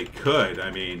would if they could.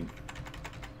 I mean,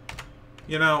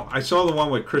 you know, I saw the one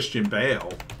with Christian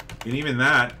Bale, and even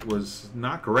that was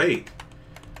not great.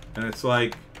 And it's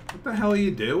like, what the hell are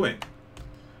you doing?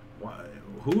 Why,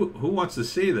 who wants to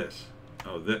see this?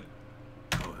 Oh,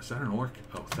 oh, is that an orc?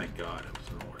 Oh, thank God it was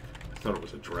an orc. I thought it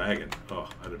was a dragon. Oh,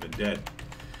 I'd have been dead.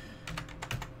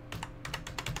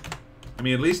 I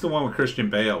mean, at least the one with Christian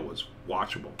Bale was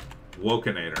watchable.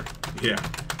 Wokenator. Yeah,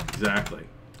 exactly.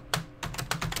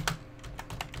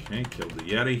 Okay, killed the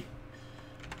Yeti.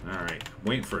 Alright,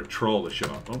 waiting for a troll to show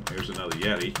up. Oh, here's another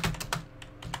Yeti.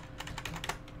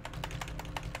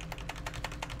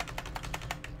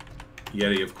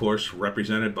 Yeti, of course,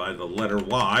 represented by the letter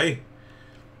Y.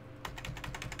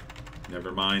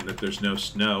 Never mind that there's no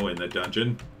snow in the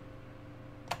dungeon.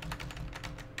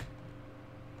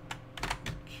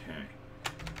 Okay.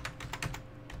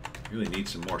 Really need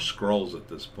some more scrolls at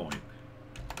this point.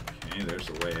 Okay, there's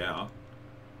the way out.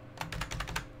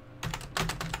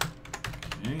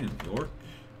 Okay, and York.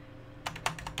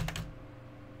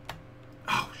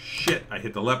 Oh, shit. I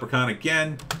hit the leprechaun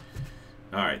again.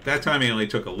 Alright, that time he only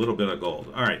took a little bit of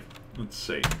gold. Alright, let's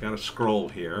see. Got a scroll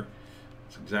here.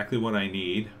 That's exactly what I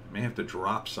need. I may have to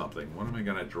drop something. What am I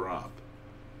going to drop?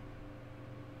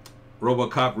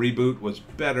 RoboCop reboot was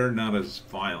better, not as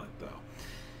violent, though.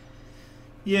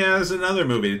 Yeah, there's another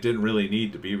movie that didn't really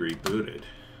need to be rebooted.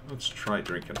 Let's try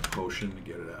drinking a potion to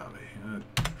get it out of here.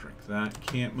 Drink that.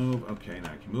 Can't move. Okay,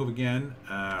 now I can move again.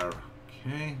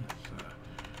 Okay, that's a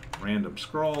random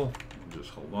scroll. We'll just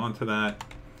hold on to that.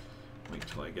 Wait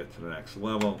till I get to the next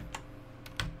level.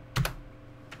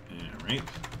 Alright.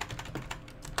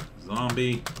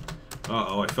 Zombie.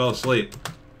 Uh-oh, I fell asleep.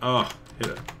 Oh, hit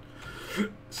it.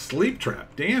 Sleep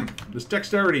trap. Damn, this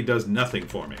dexterity does nothing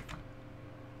for me.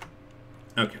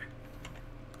 Okay.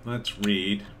 Let's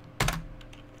read.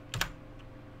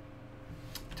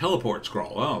 Teleport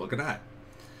scroll. Oh, look at that.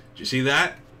 Did you see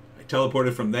that? I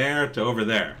teleported from there to over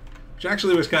there. Which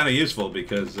actually was kind of useful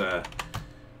because I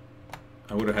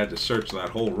would have had to search that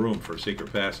whole room for a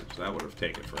secret passage. That would have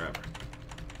taken forever.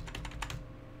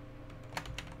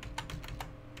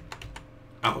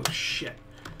 Oh, shit.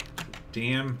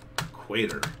 Damn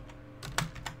equator.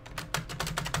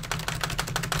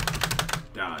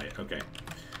 Die. Okay.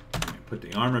 Put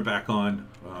the armor back on.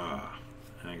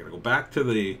 And I gotta go back to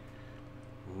the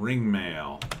ring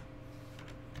mail.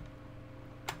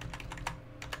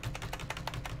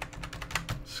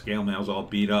 Scale mail's all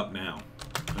beat up now.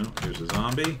 Oh, here's a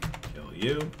zombie. Kill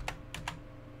you.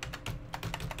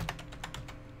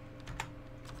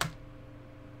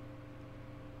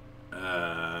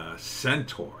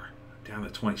 Centaur. Down to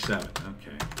 27.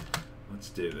 Okay. Let's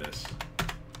do this.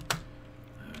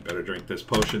 I better drink this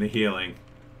potion of healing.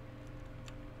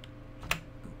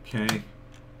 Okay.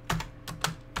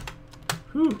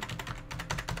 Whew.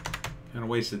 Kind of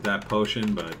wasted that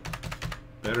potion, but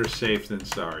better safe than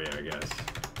sorry, I guess.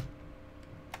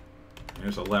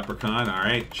 There's a leprechaun.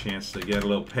 Alright, chance to get a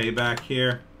little payback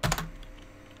here.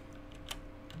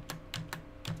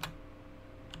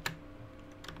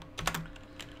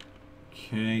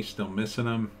 Okay, still missing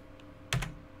him.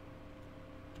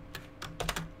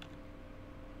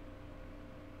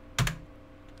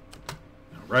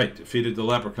 Alright, defeated the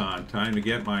leprechaun. Time to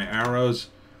get my arrows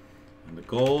and the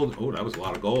gold. Oh, that was a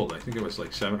lot of gold. I think it was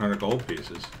like 700 gold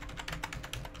pieces.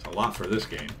 It's a lot for this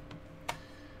game.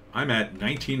 I'm at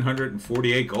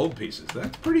 1,948 gold pieces.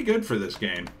 That's pretty good for this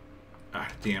game. Ah,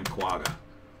 damn quagga.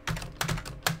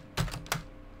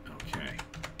 Okay.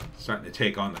 Starting to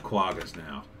take on the quaggas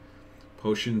now.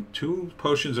 Potion, 2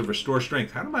 potions of restore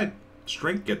strength. How did my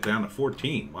strength get down to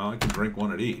 14? Well, I can drink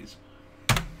one of these.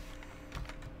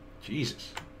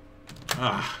 Jesus.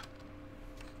 Ah.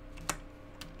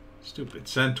 Stupid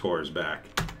centaur's back.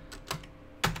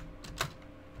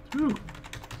 Whew.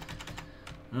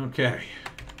 Okay.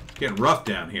 It's getting rough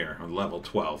down here on level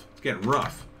 12. It's getting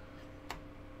rough.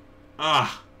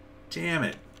 Ah. Damn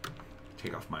it.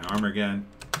 Take off my armor again.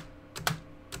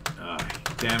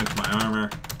 Damage my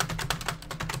armor.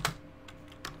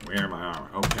 Wear my armor.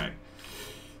 Okay.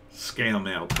 Scale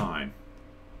mail time.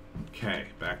 Okay,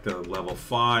 back to level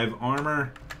 5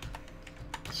 armor.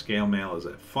 Scale mail is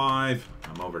at 5.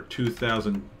 I'm over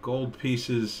 2,000 gold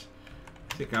pieces.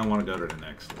 I think I want to go to the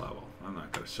next level. I'm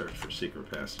not going to search for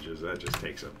secret passages. That just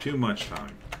takes up too much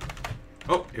time.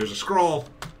 Oh, here's a scroll.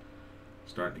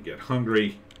 Starting to get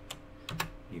hungry.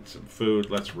 Need some food.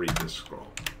 Let's read this scroll.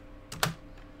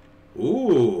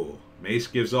 Ooh, mace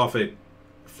gives off a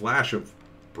flash of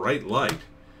bright light.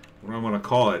 What do I want to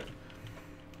call it?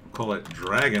 I'll call it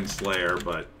Dragon Slayer,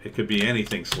 but it could be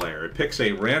anything Slayer. It picks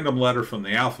a random letter from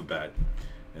the alphabet,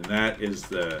 and that is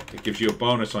it gives you a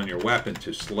bonus on your weapon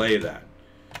to slay that.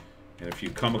 And if you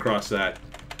come across that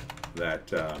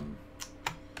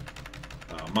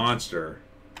monster,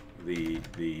 the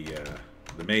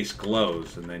mace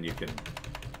glows, and then you can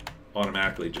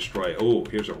automatically destroy it. Oh,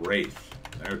 here's a wraith.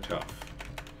 They're tough.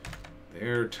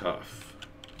 They're tough.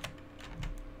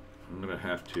 I'm gonna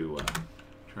have to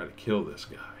try to kill this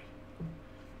guy.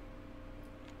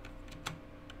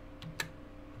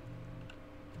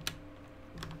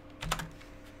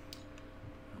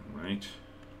 All right.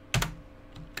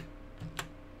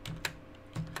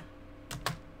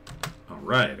 All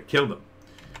right, I killed him.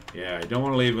 Yeah, I don't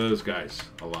want to leave those guys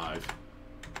alive.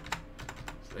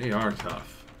 They are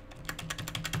tough.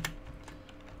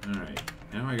 Alright,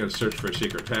 now I gotta search for a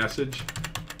secret passage.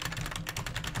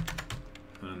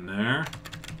 None there.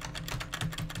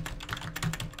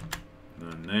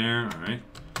 None there, alright.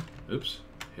 Oops,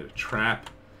 hit a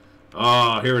trap.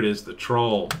 Oh, here it is, the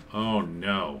troll. Oh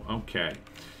no, okay.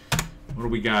 What do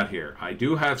we got here? I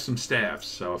do have some staffs,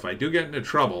 so if I do get into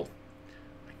trouble,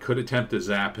 I could attempt to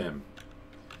zap him.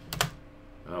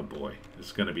 Oh boy,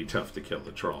 it's going to be tough to kill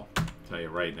the troll. I'll tell you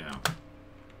right now.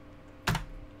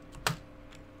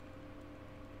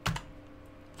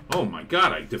 Oh my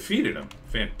god, I defeated him.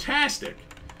 Fantastic.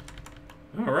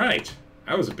 Alright,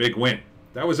 that was a big win.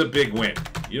 That was a big win.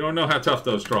 You don't know how tough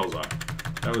those trolls are.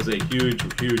 That was a huge,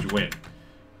 huge win.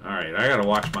 Alright, I gotta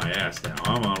watch my ass now.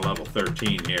 I'm on level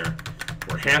 13 here.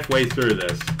 We're halfway through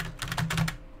this.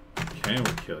 Okay,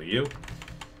 we'll kill you.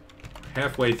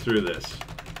 Halfway through this.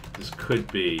 This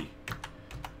could be...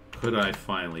 Could I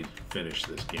finally finish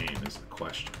this game is the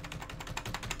question.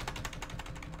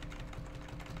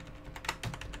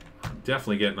 I'm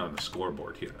definitely getting on the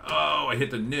scoreboard here. Oh, I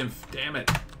hit the nymph. Damn it.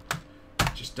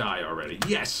 Just die already.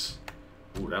 Yes!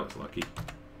 Ooh, that was lucky.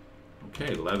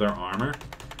 Okay, leather armor.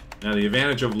 Now the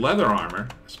advantage of leather armor,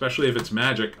 especially if it's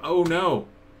magic... Oh no!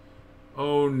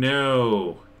 Oh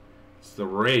no! It's the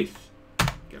Wraith.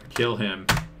 Gotta kill him.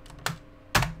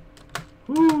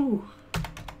 Woo!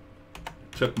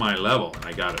 It took my level and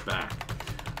I got it back.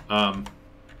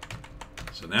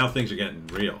 So now things are getting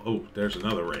real. Oh, there's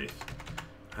another Wraith.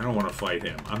 I don't want to fight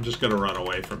him. I'm just gonna run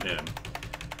away from him.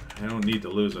 I don't need to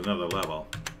lose another level.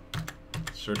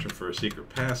 Searching for a secret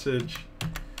passage.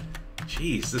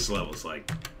 Jeez, this level's like...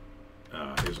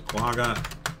 here's a quagga.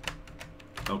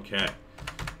 Okay.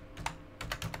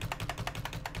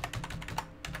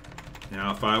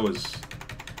 Now, if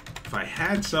I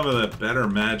had some of the better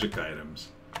magic items,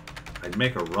 I'd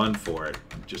make a run for it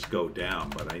and just go down.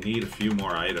 But I need a few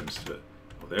more items to...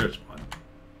 Oh, there's one.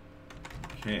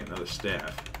 Okay, another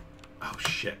staff. Oh,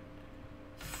 shit.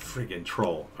 Friggin'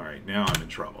 troll. Alright, now I'm in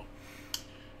trouble.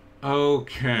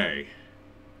 Okay.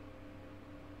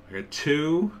 I got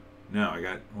two... No, I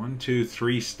got 1, 2,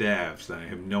 3 staffs that I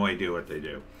have no idea what they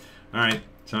do. Alright,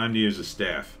 time to use a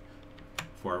staff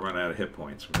before I run out of hit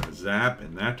points. We're going to zap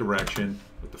in that direction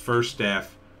with the first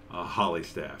staff, a holly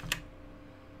staff.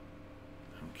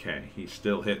 Okay, he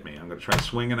still hit me. I'm going to try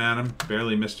swinging at him.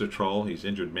 Barely missed a troll. He's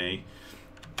injured me.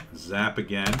 Zap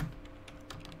again.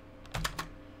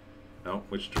 Oh,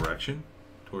 which direction?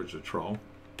 Towards the troll.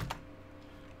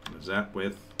 I'm going to zap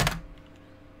with...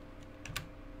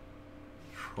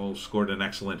 Troll scored an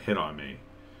excellent hit on me.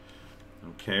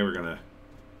 Okay, we're going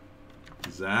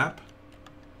to zap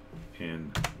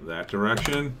in that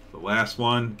direction. The last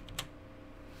one.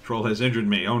 Troll has injured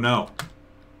me. Oh no.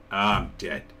 I'm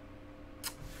dead.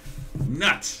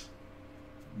 Nuts.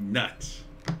 Nuts.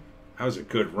 That was a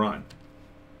good run.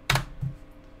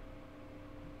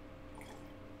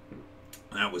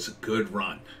 That was a good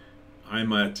run.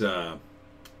 I'm at, I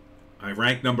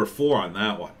ranked number 4 on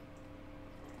that one.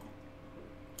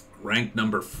 Ranked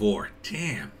number 4.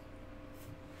 Damn.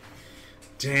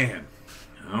 Damn.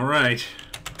 All right.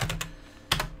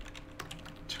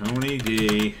 Tony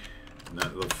D, the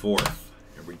 4th.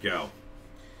 Here we go.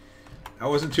 That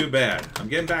wasn't too bad. I'm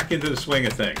getting back into the swing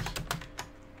of things.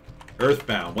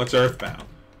 Earthbound. What's Earthbound?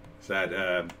 Is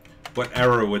that, what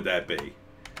era would that be?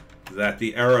 Is that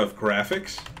the era of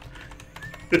graphics?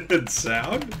 And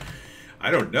sound?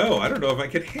 I don't know. I don't know if I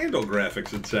can handle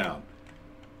graphics and sound.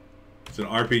 It's an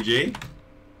RPG?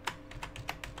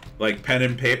 Like pen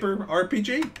and paper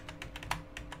RPG?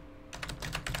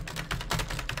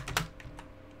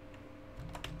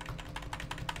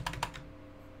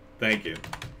 Thank you.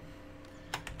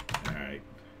 Alright.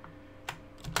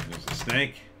 There's a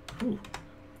snake. Whew.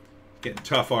 Getting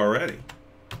tough already.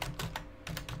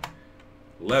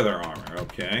 Leather armor,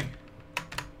 okay.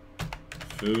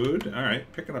 Food,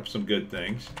 alright. Picking up some good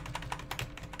things.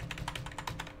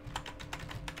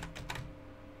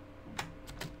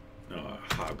 Oh,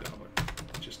 hobgoblin.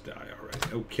 Just die already.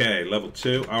 Okay, level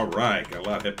 2. Alright, got a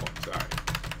lot of hit points. Alright.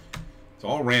 It's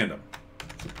all random.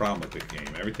 That's the problem with the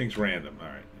game. Everything's random.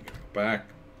 Alright, I'm gonna go back.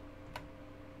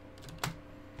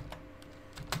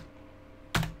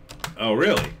 Oh,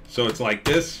 really? So it's like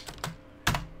this?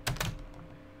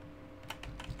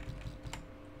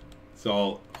 It's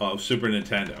all... Oh, Super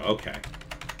Nintendo. Okay.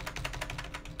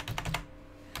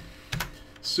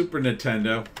 Super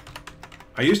Nintendo.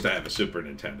 I used to have a Super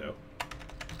Nintendo.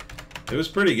 It was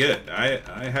pretty good.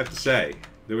 I have to say.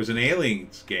 There was an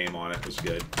Aliens game on it. It was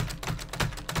good.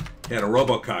 It had a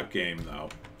RoboCop game, though.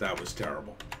 That was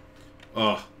terrible.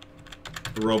 Oh.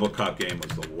 The RoboCop game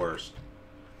was the worst.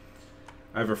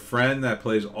 I have a friend that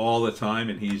plays all the time,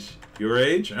 and he's your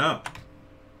age. Oh.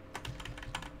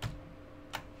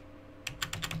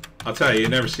 I'll tell you, you've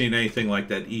never seen anything like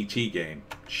that E.T. game.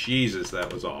 Jesus,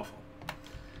 that was awful.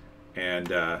 And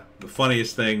the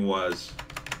funniest thing was,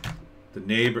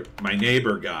 my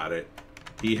neighbor got it.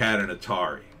 He had an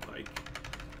Atari. Like,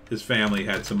 his family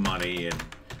had some money, and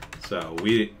so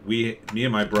me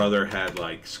and my brother had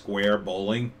like square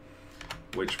bowling,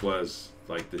 which was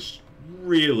like this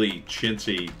really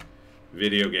chintzy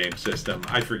video game system.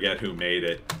 I forget who made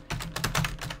it,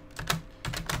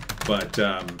 but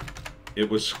it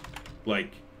was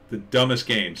like the dumbest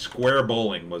game. Square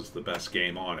bowling was the best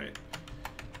game on it,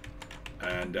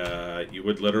 and you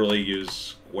would literally use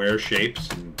square shapes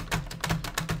and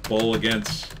bowl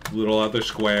against little other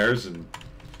squares, and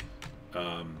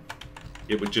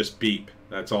it would just beep.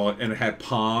 That's all. And it had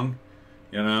Pong,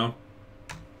 you know.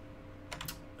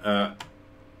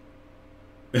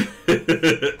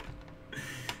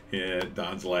 Yeah,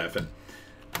 Don's laughing.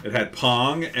 It had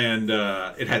Pong, and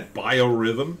it had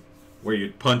biorhythm, where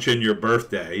you'd punch in your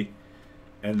birthday,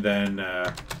 and then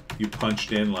you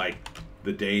punched in like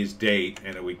the day's date,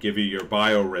 and it would give you your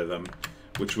biorhythm,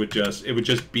 which would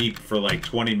just beep for like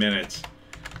 20 minutes,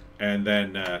 and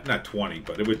then not 20,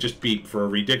 but it would just beep for a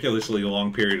ridiculously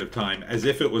long period of time, as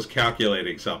if it was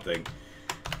calculating something,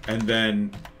 and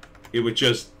then it would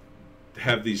just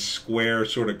have these square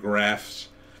sort of graphs,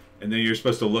 and then you're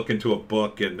supposed to look into a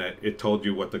book, and that it told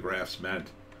you what the graphs meant.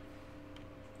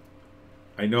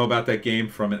 I know about that game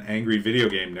from an angry video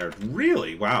game nerd.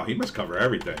 Really? Wow, he must cover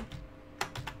everything.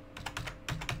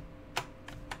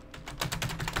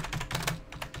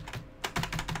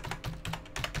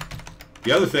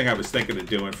 The other thing I was thinking of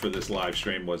doing for this live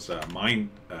stream was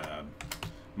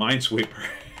Minesweeper.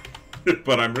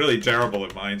 But I'm really terrible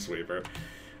at Minesweeper.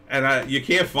 And you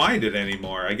can't find it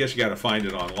anymore. I guess you got to find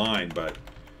it online, but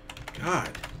God,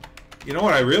 you know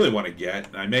what I really want to get?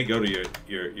 I may go to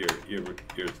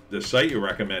the site you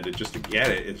recommended just to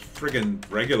get it. It's friggin'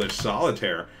 regular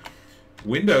solitaire.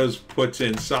 Windows puts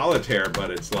in solitaire, but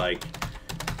it's like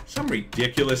some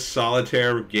ridiculous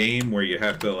solitaire game where you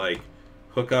have to like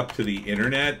hook up to the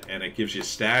internet and it gives you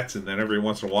stats, and then every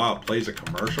once in a while it plays a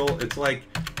commercial. It's like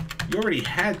you already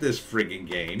had this friggin'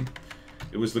 game.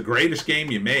 It was the greatest game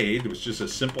you made. It was just a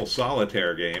simple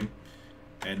solitaire game.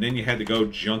 And then you had to go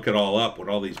junk it all up with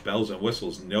all these bells and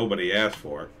whistles nobody asked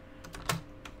for.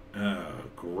 Oh,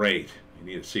 great. You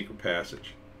need a secret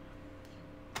passage.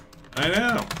 I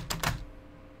know.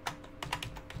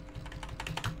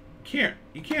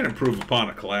 You can't improve upon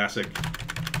a classic.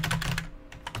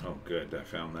 Oh, good. I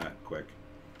found that quick.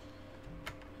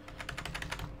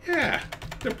 Yeah.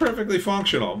 They're perfectly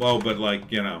functional. Well, but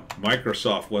like, you know,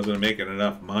 Microsoft wasn't making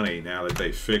enough money now that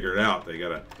they figured out they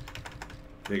gotta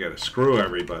screw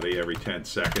everybody every 10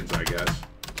 seconds, I guess.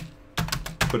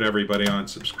 Put everybody on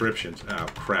subscriptions. Oh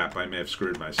crap, I may have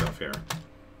screwed myself here.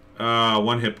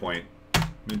 1 hit point.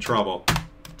 I'm in trouble.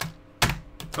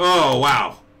 Oh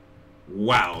wow.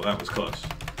 Wow, that was close.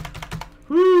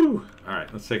 Woo!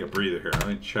 Alright, let's take a breather here. Let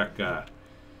me check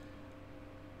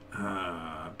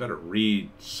better read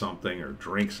something or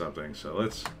drink something. So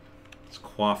let's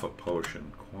quaff a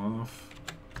potion. Quaff.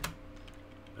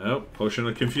 Oh, potion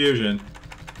of confusion.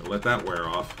 I'll let that wear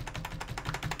off.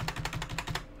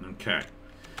 Okay.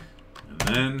 And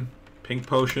then pink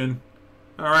potion.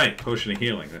 Alright, potion of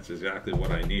healing. That's exactly what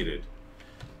I needed.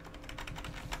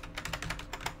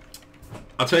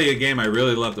 I'll tell you a game I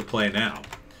really love to play now,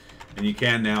 and you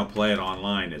can now play it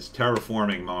online, is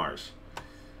Terraforming Mars.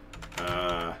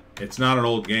 It's not an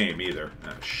old game either.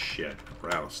 Oh, shit.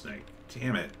 Rattlesnake.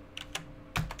 Damn it.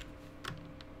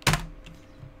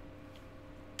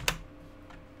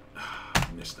 I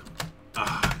missed him.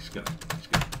 He's gonna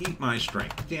eat my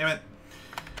strength. Damn it.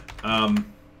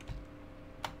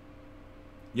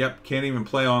 Yep, can't even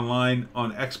play online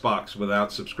on Xbox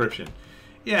without subscription.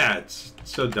 Yeah, it's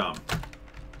so dumb.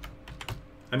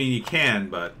 I mean, you can,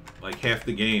 but like half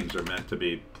the games are meant to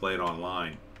be played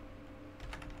online.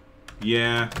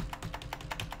 Yeah.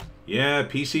 Yeah,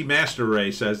 PC Master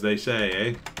Race, as they say,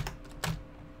 eh?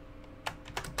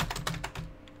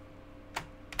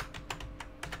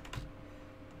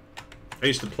 I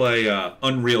used to play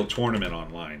Unreal Tournament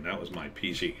online. That was my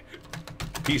PC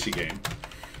game.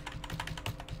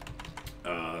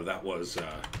 That was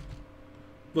a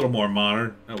little more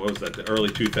modern. What was that? The early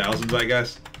 2000s, I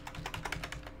guess.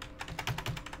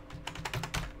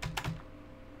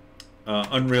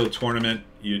 Unreal Tournament,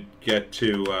 you'd get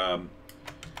to,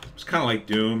 it's kind of like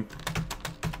Doom.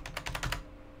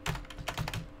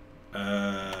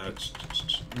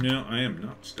 No, I am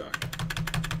not stuck.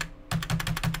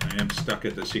 I I am stuck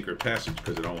at the secret passage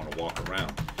because I don't want to walk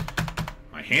around.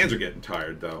 My hands are getting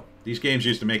tired, though. These games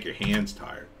used to make your hands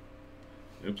tired.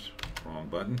 Oops, wrong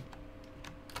button.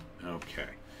 Okay.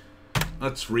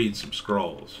 Let's read some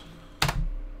scrolls.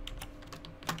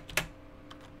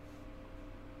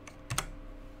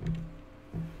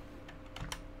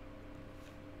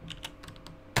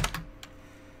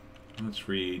 Let's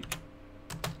read.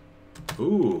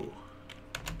 Ooh.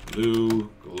 Blue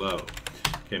glow.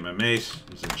 Okay, my mace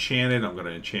is enchanted. I'm going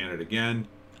to enchant it again.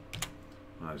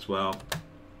 Might as well.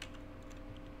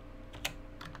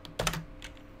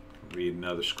 Read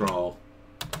another scroll.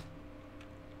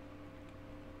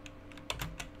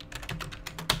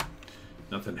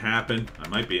 Nothing happened. I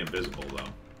might be invisible, though.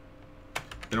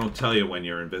 They don't tell you when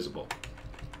you're invisible.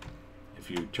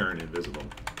 If you turn invisible.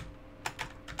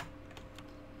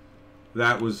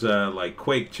 That was like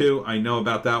Quake 2. I know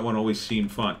about that one. Always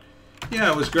seemed fun.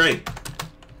 Yeah, it was great.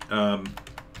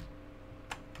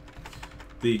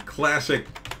 The classic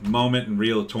moment in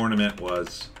Real Tournament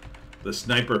was the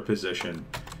sniper position,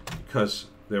 because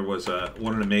there was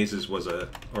one of the mazes was or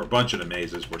a bunch of the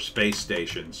mazes were space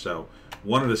stations. So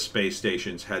one of the space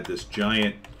stations had this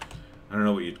giant, I don't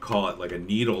know what you'd call it, like a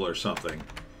needle or something,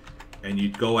 and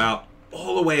you'd go out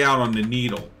all the way out on the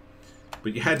needle,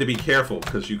 but you had to be careful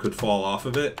because you could fall off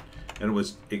of it, and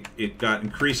it got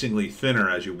increasingly thinner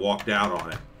as you walked out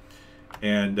on it.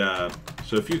 And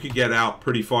so if you could get out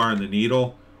pretty far in the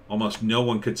needle, almost no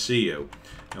one could see you,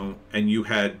 and you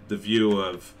had the view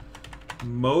of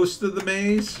most of the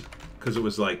maze because it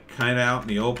was like kind of out in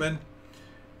the open,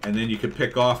 and then you could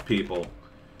pick off people.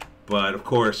 But of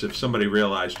course, if somebody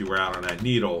realized you were out on that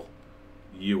needle,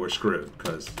 you were screwed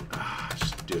because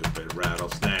stupid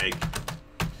rattlesnake.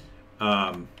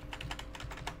 All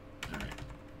right,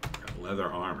 got leather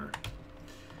armor.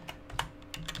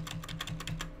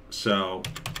 So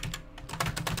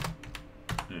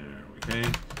there we go.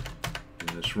 In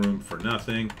this room for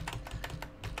nothing.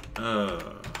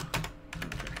 Okay.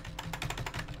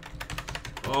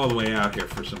 All the way out here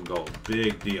for some gold.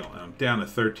 Big deal. I'm down to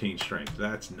 13 strength.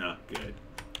 That's not good.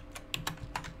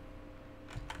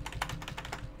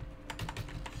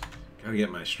 Gotta get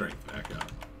my strength back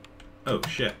up. Oh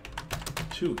shit.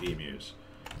 2 emus.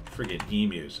 Friggin'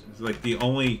 emus. It's like the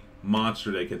only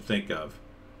monster they could think of.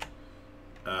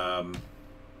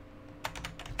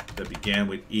 That began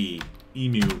with E.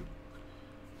 Emu.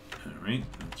 Alright,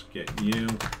 let's get you.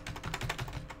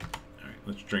 Alright,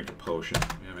 let's drink a potion. Do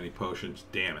we have any potions?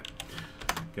 Damn it.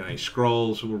 Got any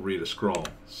scrolls? We'll read a scroll.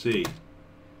 C.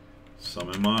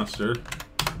 Summon monster.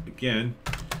 Again,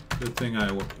 good thing I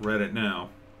read it now.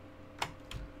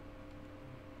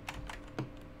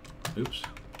 Oops.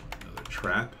 Another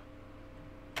trap.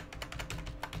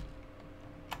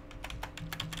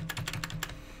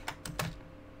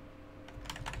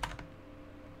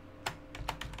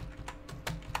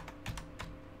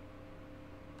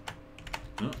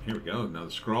 Oh, here we go. Another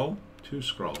scroll. 2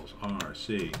 scrolls. R,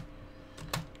 C.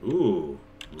 Ooh,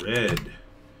 red.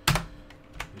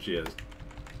 She has.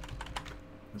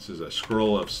 This is a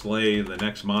scroll of slay the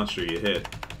next monster you hit.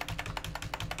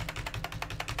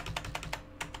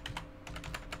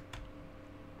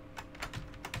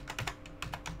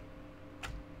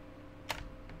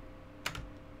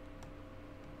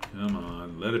 Come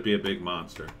on, let it be a big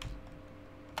monster.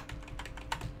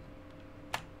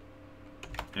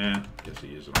 Guess I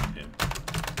use it on him.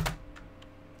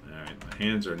 Alright, my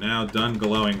hands are now done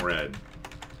glowing red.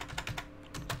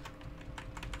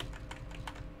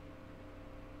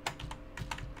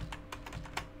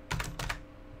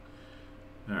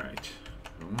 Alright.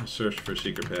 I want to search for a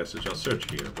secret passage. I'll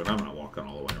search here, but I'm not walking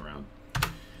all the way around.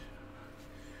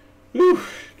 Whew!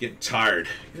 Getting tired.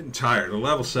 Getting tired.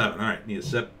 Level 7. Alright, need a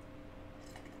sip.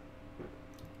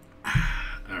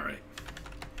 Alright.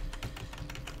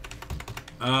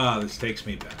 This takes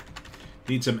me back.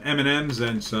 Need some M&Ms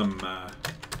and some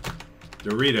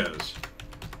Doritos.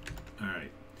 Alright.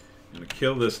 I'm going to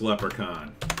kill this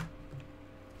leprechaun.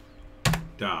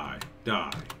 Die.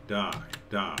 Die. Die.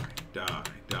 Die. Die.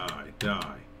 Die.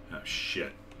 Die. Oh,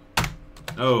 shit.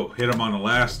 Oh, hit him on the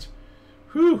last.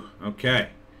 Whew. Okay.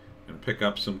 I'm going to pick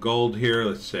up some gold here.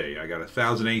 Let's see. I got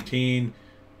 1,018.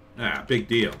 Big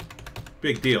deal.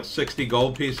 Big deal. 60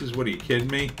 gold pieces? What are you kidding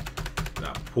me?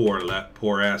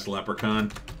 Poor ass leprechaun.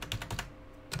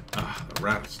 The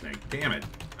rattlesnake. Damn it.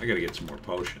 I gotta get some more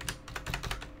potions.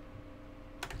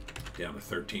 Down to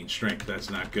 13 strength. That's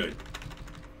not good.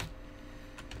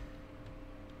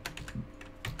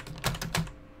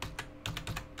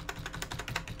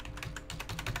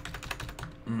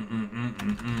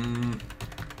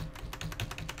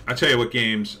 I tell you what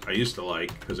games I used to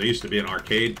like, because I used to be an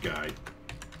arcade guy.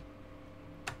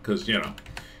 Because, you know,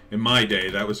 in my day,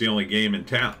 that was the only game in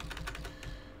town.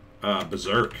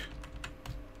 Berserk.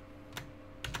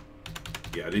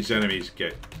 Yeah, these enemies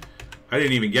get... I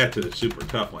didn't even get to the super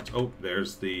tough ones. Oh,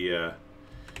 there's the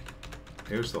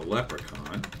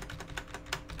leprechaun.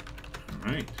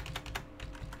 Alright.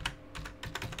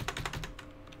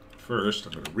 First,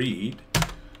 I'm going to read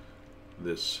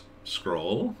this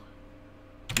scroll.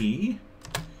 E.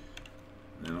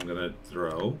 Then I'm going to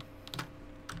throw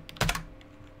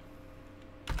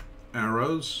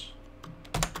arrows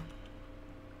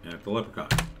at the leprechaun.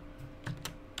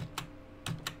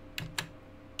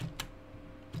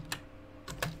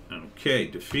 Okay,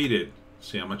 defeated.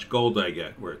 See how much gold I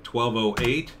get. We're at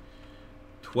 1208,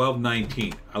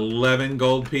 1219. 11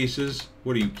 gold pieces.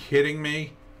 What are you kidding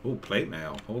me? Oh, plate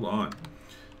mail. Hold on.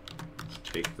 Let's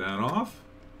take that off.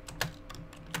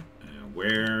 And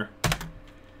wear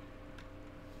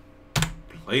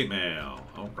plate mail.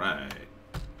 All right.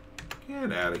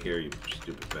 Get out of here, you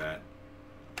stupid bat.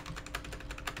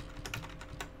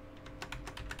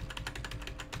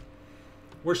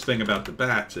 Worst thing about the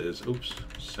bats is, oops,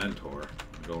 centaur.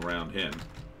 Go around him.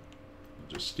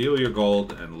 Just steal your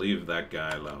gold and leave that guy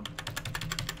alone.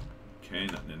 Okay,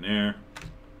 nothing in there.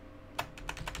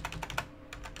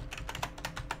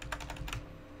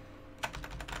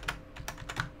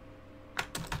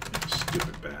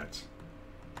 Stupid bats.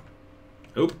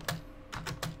 Oop.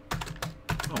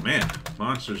 Oh man,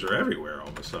 monsters are everywhere all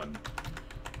of a sudden.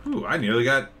 Whew, I nearly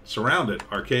got surrounded.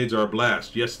 Arcades are a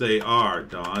blast. Yes, they are,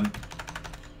 Don.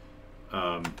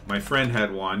 My friend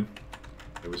had one.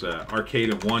 It was an arcade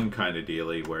in one kind of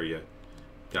dealie where you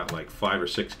got like 5 or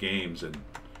 6 games in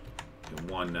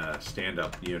one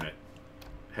stand-up unit.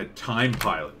 Had Time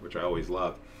Pilot, which I always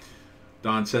loved.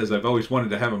 Don says, I've always wanted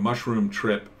to have a mushroom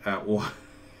trip at one.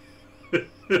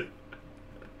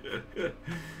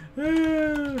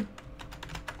 I'm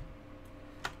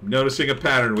noticing a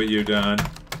pattern with you, Don.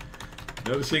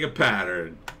 Noticing a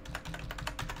pattern.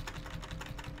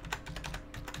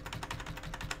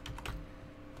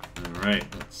 Alright,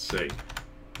 let's see.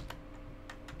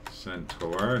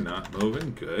 Centaur, not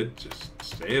moving. Good. Just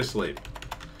stay asleep.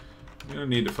 We don't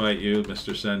need to fight you,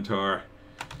 Mr. Centaur.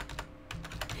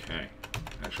 Okay.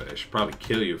 Actually, I should probably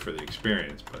kill you for the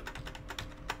experience, but...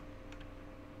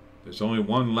 there's only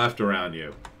one left around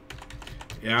you.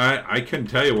 Yeah, I couldn't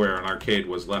tell you where an arcade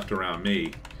was left around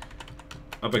me.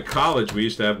 Up at college, we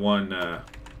used to have one...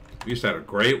 we used to have a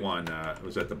great one. It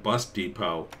was at the bus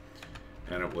depot.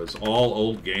 And it was all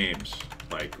old games,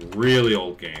 like really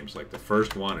old games. Like the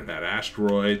first one, it had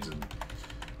asteroids and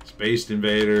Space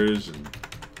Invaders and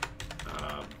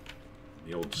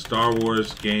the old Star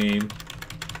Wars game.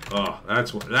 Oh,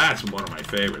 that's one of my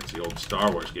favorites, the old Star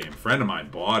Wars game. A friend of mine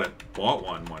bought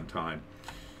one time,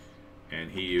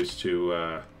 and he used to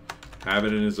have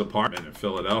it in his apartment in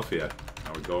Philadelphia.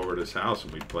 I would go over to his house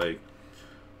and we'd play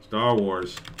Star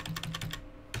Wars.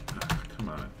 Come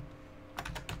on.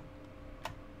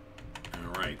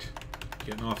 Alright,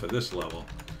 getting off of this level.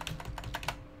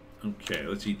 Okay,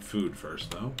 let's eat food first,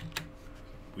 though.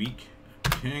 Weak.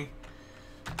 Okay.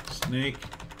 Snake.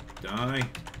 Die.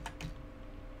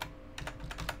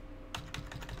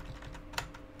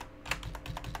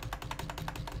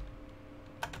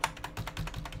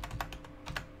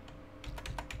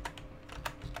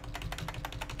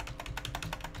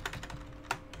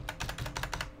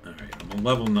 Alright, I'm on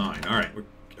level 9. Alright,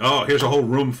 oh, here's a whole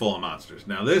room full of monsters.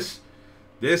 Now this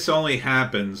only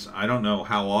happens, I don't know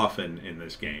how often in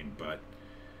this game, but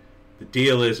the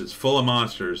deal is it's full of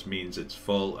monsters means it's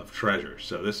full of treasure.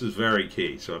 So this is very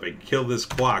key. So if I can kill this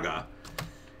quagga,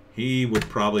 he would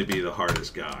probably be the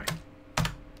hardest guy.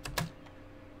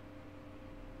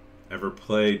 Ever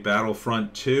played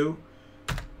Battlefront 2?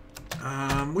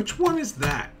 Which one is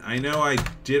that? I know I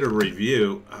did a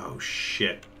review. Oh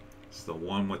shit. It's the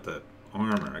one with the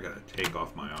armor. I gotta take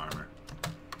off my armor.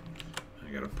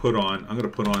 I'm gonna put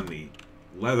on the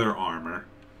leather armor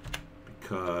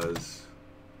because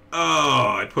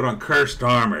I put on cursed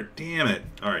armor. Damn it.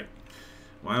 Alright.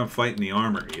 Why am I fighting the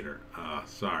armor eater?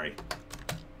 Sorry.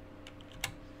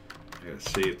 I gotta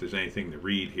see if there's anything to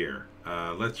read here.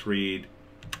 Let's read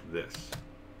this.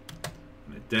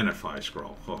 An identify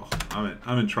scroll. Oh,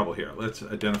 I'm in trouble here. Let's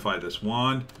identify this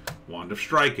wand. Wand of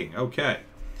striking. Okay.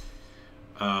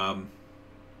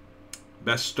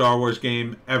 Best Star Wars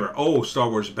game ever. Oh, Star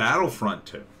Wars Battlefront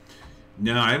 2.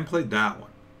 No, I haven't played that one.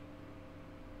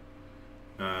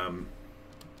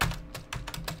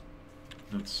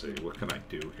 Let's see. What can I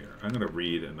do here? I'm going to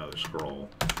read another scroll.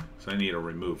 So I need to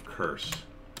remove curse.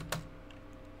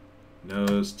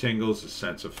 Nose tingles, a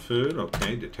sense of food.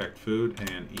 Okay, detect food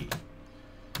and eat.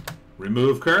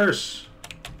 Remove curse.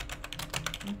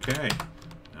 Okay.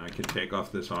 Now I can take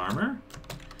off this armor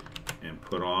and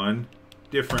put on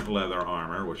different leather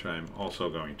armor, which I'm also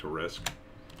going to risk.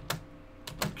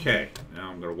 Okay.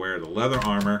 Now I'm going to wear the leather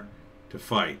armor to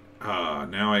fight.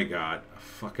 Now I got a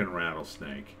fucking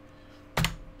rattlesnake.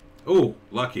 Oh,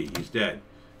 lucky. He's dead.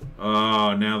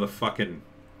 Oh, now the fucking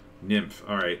nymph.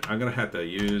 Alright, I'm going to have to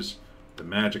use the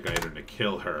magic item to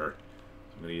kill her.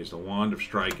 So I'm going to use the wand of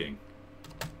striking.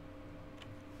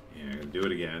 Yeah, I'm going to do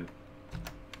it again.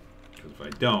 Because if I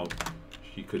don't,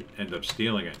 she could end up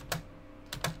stealing it.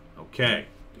 Okay,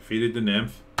 defeated the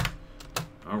nymph.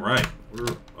 Alright.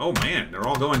 Oh man, they're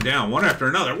all going down. One after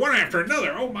another. One after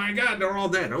another. Oh my god, they're all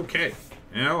dead. Okay.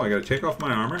 Now I got to take off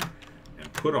my armor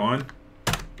and put on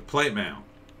the plate mail.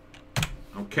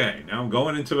 Okay, now I'm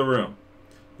going into the room.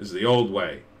 This is the old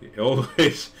way. The old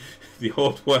ways, the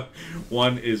old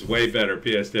one is way better.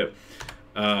 PS2.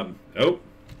 Oh,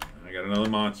 I got another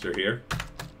monster here.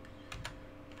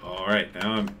 All right,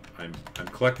 now I'm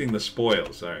collecting the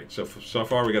spoils. All right, so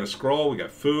far we got a scroll, we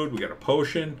got food, we got a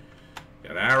potion, we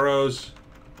got arrows.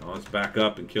 Well, let's back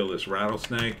up and kill this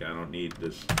rattlesnake. I don't need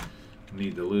this. I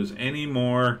need to lose any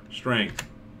more strength.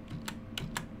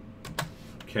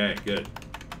 Okay, good.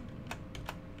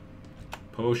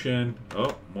 Potion.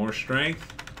 Oh, more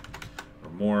strength. Or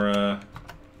more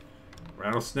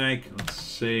rattlesnake. Let's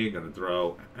see. Gonna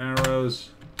throw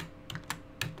arrows.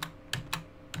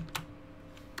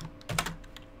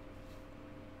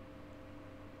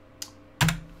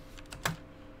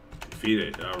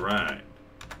 Defeated. Alright.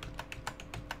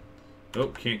 Oh,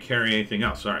 can't carry anything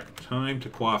else. Alright. Time to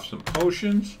quaff some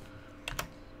potions.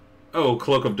 Oh,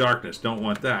 Cloak of Darkness. Don't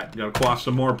want that. Gotta quaff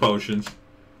some more potions.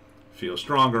 Feel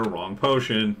stronger. Wrong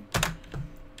potion.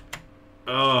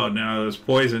 Oh, now there's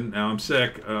poison. Now I'm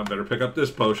sick. Better pick up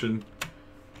this potion.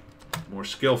 More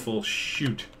skillful.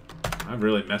 Shoot. I've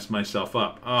really messed myself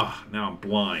up. Ah, now I'm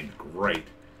blind. Great.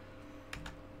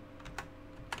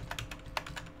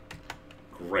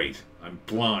 Great. I'm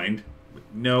blind with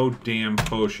no damn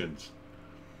potions.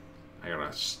 I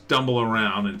gotta stumble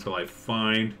around until I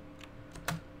find...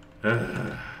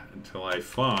 until I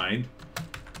find...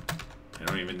 I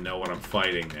don't even know what I'm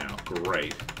fighting now.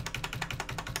 Great.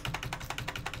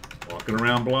 Walking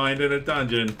around blind in a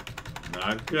dungeon.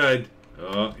 Not good.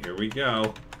 Oh, here we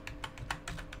go.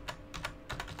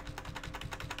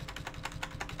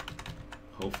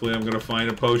 Hopefully I'm going to find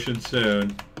a potion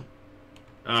soon.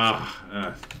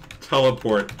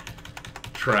 Teleport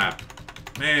trap.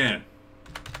 Man.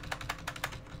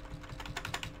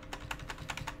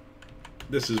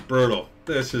 This is brutal.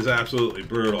 This is absolutely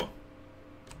brutal.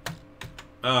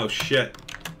 Oh, shit.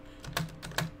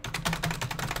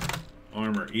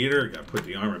 Armor eater. Gotta put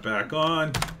the armor back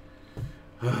on.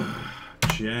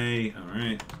 J.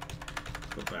 Alright.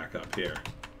 Go back up here.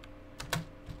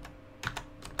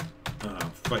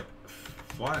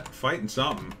 Fighting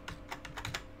something.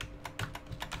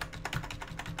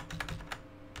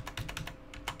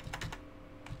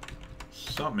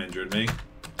 Something injured me.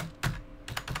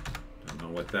 Don't know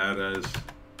what that is.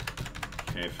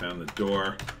 Okay, found the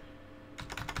door.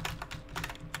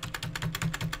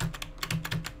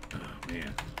 Oh,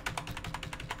 man.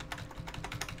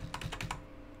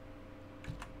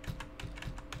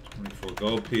 $24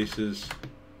 gold pieces.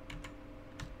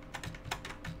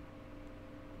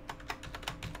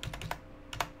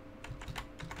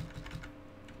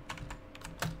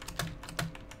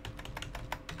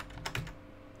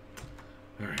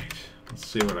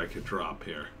 See what I could drop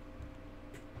here.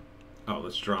 Oh,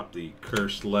 let's drop the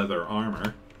cursed leather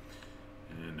armor.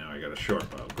 And now I got a short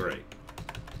bow. Great.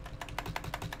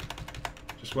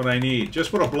 Just what I need.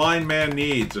 Just what a blind man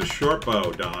needs. A short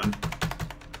bow, Don.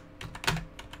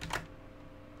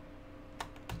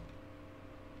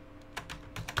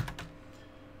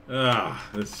 Ah,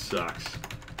 this sucks.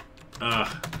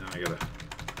 Ah, now I gotta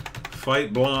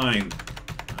fight blind.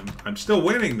 I'm still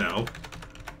winning, though.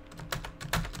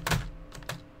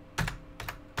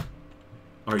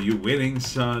 Are you winning,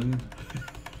 son?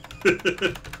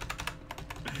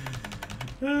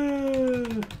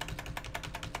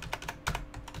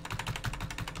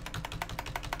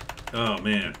 Oh,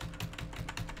 man.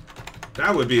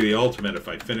 That would be the ultimate if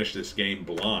I finished this game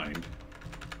blind.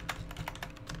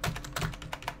 I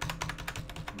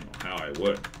don't know how I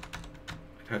would.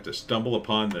 I'd have to stumble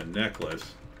upon the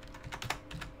necklace.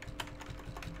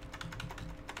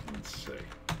 Let's see.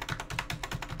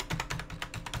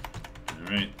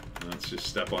 Alright, let's just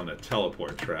step on the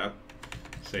teleport trap.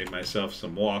 Save myself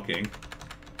some walking.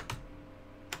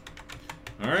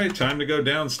 Alright, time to go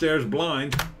downstairs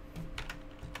blind.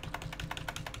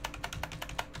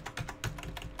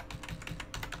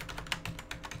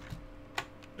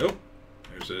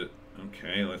 it.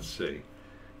 Okay, let's see.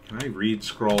 Can I read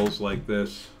scrolls like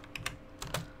this?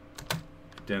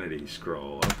 Identity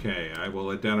scroll. Okay, I will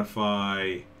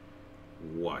identify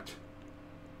what?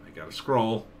 I got a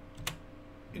scroll.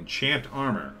 Enchant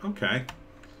armor. Okay.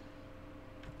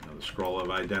 Another scroll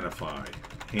of identify.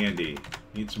 Handy.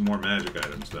 Need some more magic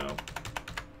items though.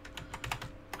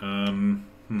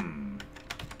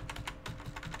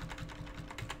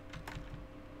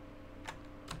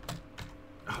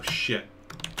 Oh shit.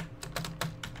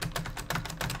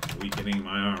 Weakening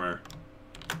my armor.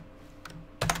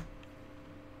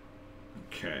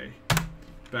 Okay.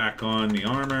 Back on the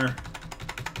armor.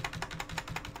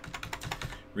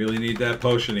 Really need that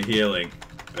potion of healing.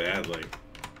 Badly.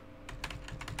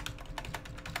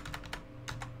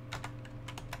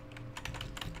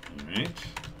 Alright.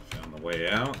 Found the way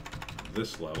out of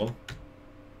this level.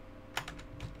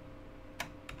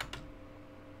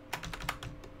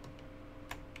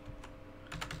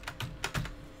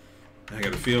 I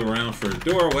gotta feel around for a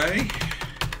doorway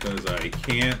because I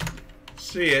can't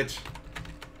see it.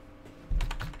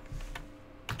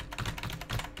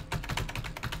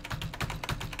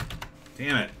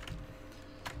 Damn it.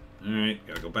 Alright,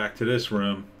 gotta go back to this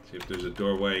room. See if there's a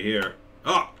doorway here.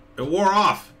 Oh! It wore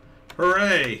off!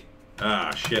 Hooray!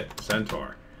 Ah, shit.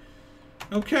 Centaur.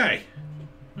 Okay.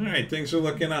 Alright, things are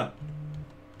looking up.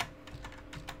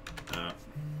 Have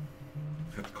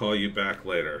to call you back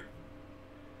later.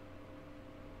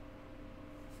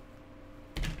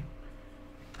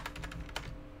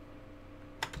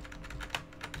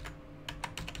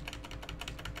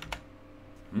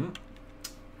 Alright,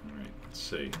 let's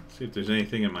see. See if there's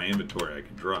anything in my inventory I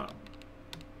can drop.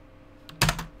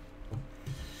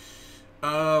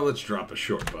 Let's drop a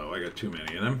short bow. I got too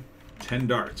many of them. 10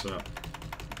 darts.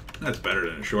 That's better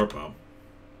than a short bow.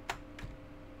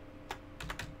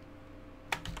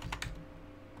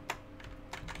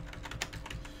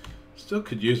 Still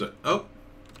could use it. Oh,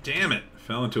 damn it.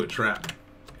 Fell into a trap.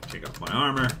 Take off my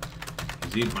armor.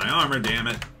 He's eating my armor, damn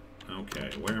it.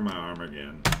 Okay, wear my armor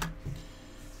again.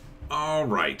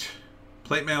 Alright.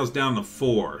 Plate mail's down to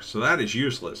 4, so that is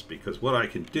useless because what I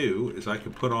can do is I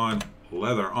can put on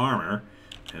leather armor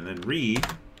and then read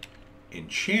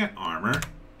enchant armor.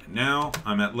 And now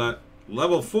I'm at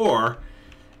level 4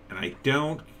 and I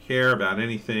don't care about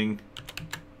anything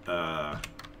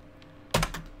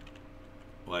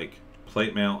like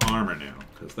plate mail armor now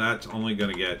because that's only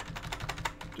going to get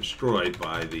destroyed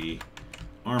by the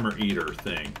armor eater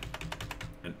thing.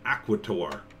 An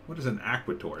aquator. What is an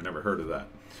aquator? Never heard of that.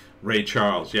 Ray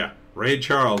Charles, yeah. Ray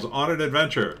Charles on an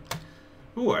adventure.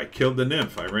 Ooh, I killed the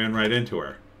nymph. I ran right into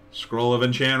her. Scroll of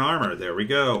enchant armor. There we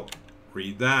go.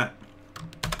 Read that.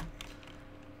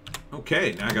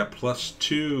 Okay, now I got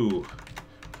 +2.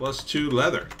 +2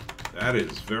 leather. That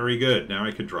is very good. Now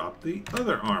I can drop the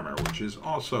other armor, which is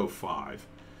also 5.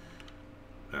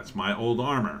 That's my old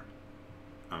armor.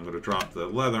 I'm going to drop the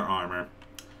leather armor.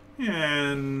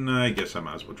 And I guess I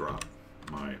might as well drop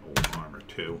my old armor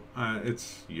too.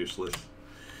 It's useless.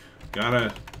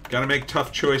 Gotta make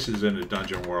tough choices in a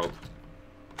dungeon world.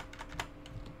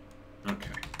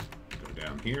 Okay, go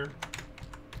down here.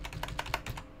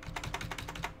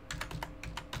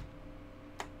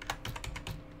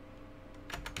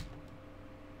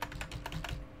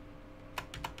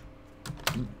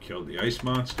 Killed the ice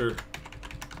monster.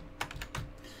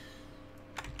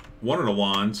 One of the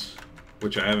wands,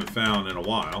 which I haven't found in a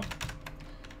while,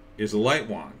 is a light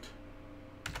wand.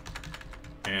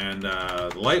 And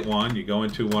the light wand, you go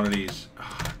into one of these,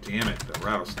 damn it, the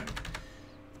rattlesnake.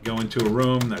 You go into a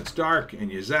room that's dark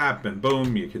and you zap and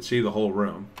boom, you can see the whole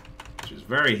room. Which is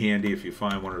very handy if you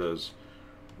find one of those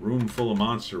room full of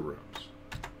monster rooms.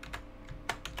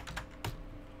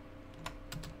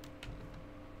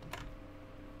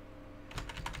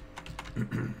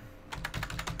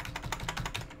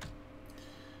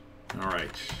 All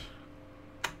right.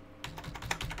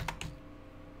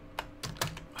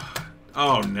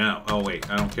 Oh no. Oh wait,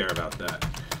 I don't care about that.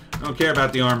 I don't care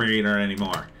about the armor eater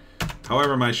anymore.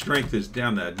 However, my strength is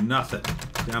down to nothing.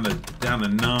 Down to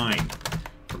 9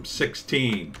 from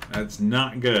 16. That's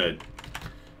not good.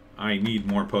 I need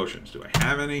more potions. Do I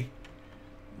have any?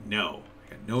 No.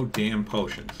 I got no damn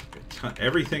potions.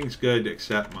 Everything's good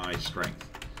except my strength.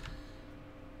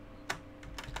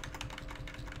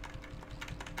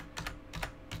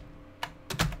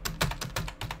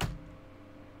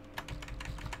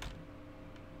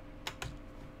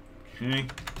 Okay,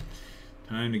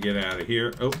 time to get out of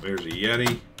here. Oh, there's a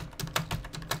Yeti.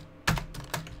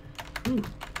 Whew.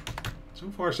 So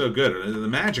far, so good. The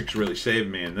magic's really saved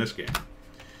me in this game.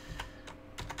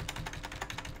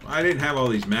 I didn't have all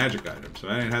these magic items. So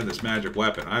I didn't have this magic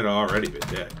weapon. I'd already been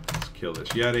dead. Let's kill this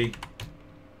Yeti.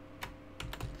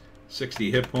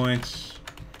 60 hit points.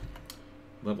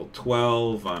 Level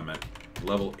 12. I'm at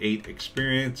level 8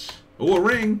 experience. Oh, a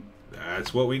ring.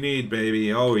 That's what we need,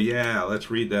 baby. Oh, yeah. Let's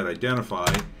read that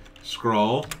identify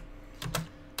scroll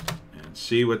and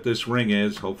see what this ring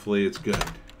is. Hopefully it's good.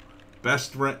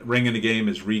 Best ring in the game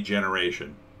is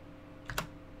regeneration.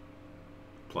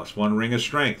 +1 ring of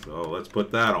strength. Oh, let's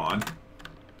put that on.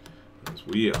 Because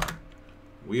we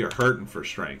are hurting for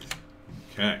strength.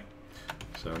 Okay.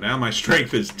 So now my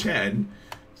strength is 10.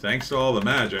 Thanks to all the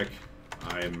magic,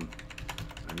 I'm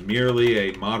merely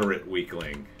a moderate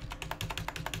weakling.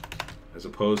 As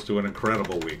opposed to an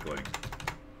incredible weakling.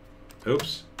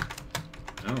 Oops.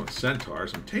 Oh,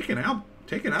 centaurs. I'm taking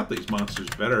out these monsters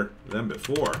better than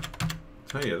before. I'll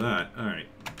tell you that. Alright.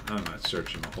 I'm not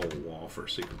searching the whole wall for a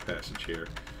secret passage here.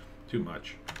 Too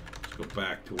much. Let's go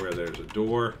back to where there's a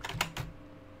door.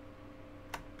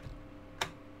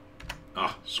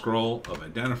 Ah, scroll of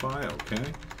identify.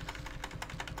 Okay.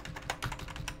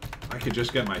 I could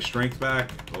just get my strength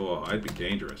back. Oh, I'd be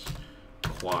dangerous.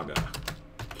 Quagga.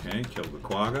 Okay, kill the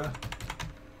Quagga.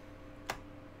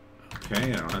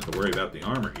 Okay, I don't have to worry about the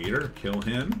armor eater. Kill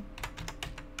him.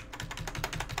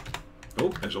 Oh,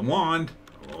 there's a wand.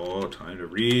 Oh, time to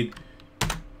read.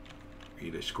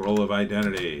 Read a scroll of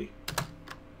identity.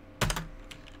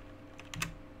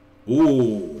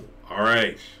 Ooh,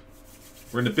 alright.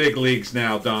 We're in the big leagues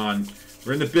now, Don.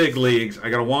 We're in the big leagues. I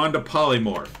got a wand of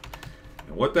polymorph.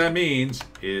 And what that means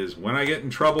is when I get in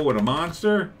trouble with a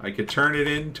monster, I could turn it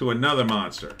into another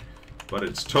monster. But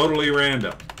it's totally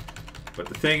random. But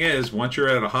the thing is, once you're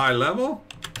at a high level,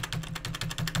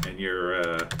 and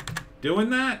you're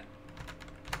doing that,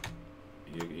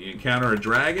 you encounter a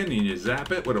dragon and you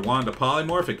zap it with a wand of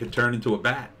polymorph, it could turn into a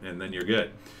bat, and then you're good.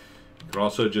 It could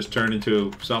also just turn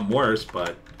into something worse,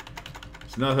 but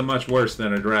it's nothing much worse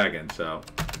than a dragon, so...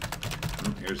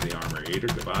 Oh, here's the armor eater.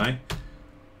 Goodbye.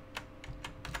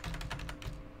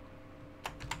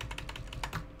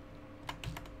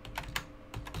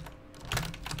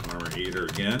 Armor eater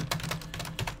again.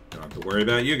 Don't have to worry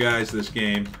about you guys this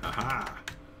game. Haha.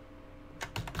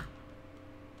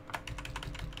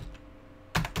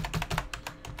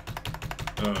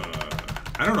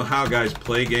 I don't know how guys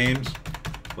play games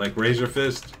like Razor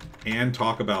Fist and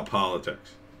talk about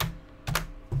politics.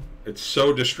 It's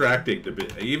so distracting to be,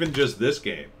 even just this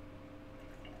game.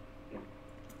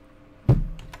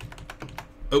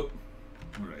 Oh,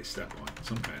 what did I step on?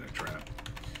 Some kind of trap.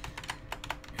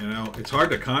 You know, it's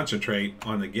hard to concentrate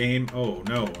on the game. Oh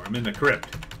no, I'm in the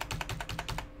crypt.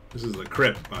 This is the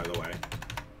crypt, by the way.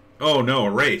 Oh no, a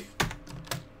wraith.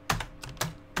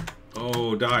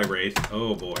 Oh, die, Wraith.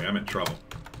 Oh, boy, I'm in trouble.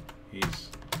 He's...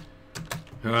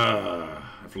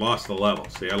 I've lost the level.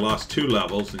 See, I lost 2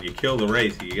 levels, and you kill the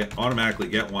Wraith, you automatically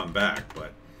get 1 back,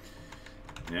 but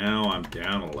now I'm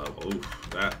down a level. Oof,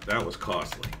 that was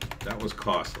costly. That was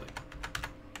costly.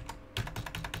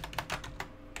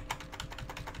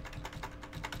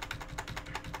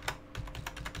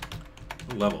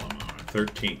 What level am I on?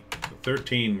 13. So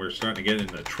 13, we're starting to get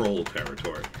into troll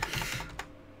territory.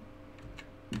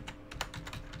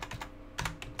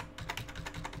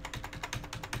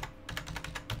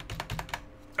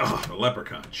 Oh, the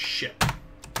leprechaun. Shit.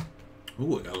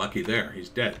 Ooh, I got lucky there. He's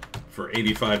dead for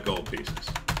 85 gold pieces.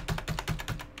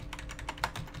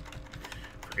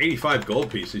 For 85 gold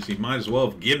pieces, he might as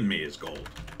well have given me his gold.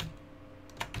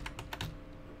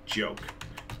 Joke.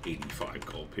 85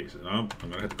 gold pieces. Oh, I'm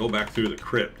going to have to go back through the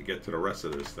crypt to get to the rest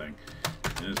of this thing.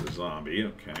 There's a zombie.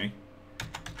 Okay.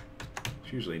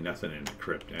 There's usually nothing in the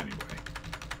crypt anyway.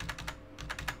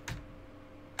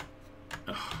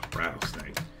 Oh,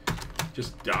 rattlesnake.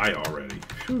 Just die already.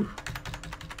 Whew.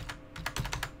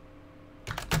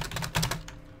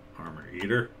 Armor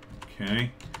eater.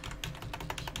 Okay.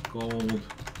 Some gold.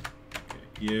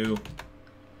 Get you.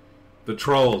 The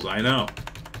trolls, I know.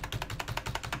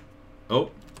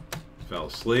 Oh. Fell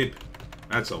asleep.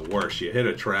 That's the worst. You hit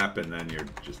a trap and then you're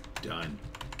just done.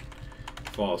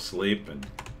 Fall asleep and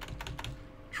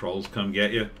trolls come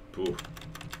get you. Ooh.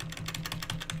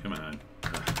 Come on.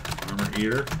 Armor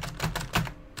eater.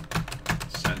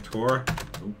 Centaur.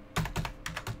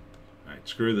 Alright,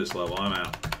 screw this level. I'm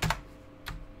out.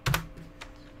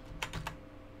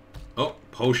 Oh,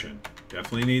 potion.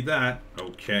 Definitely need that.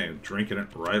 Okay, I'm drinking it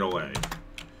right away.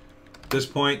 At this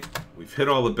point, we've hit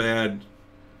all the bad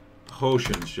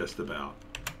potions just about.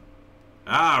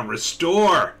 Ah,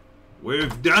 restore!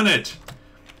 We've done it!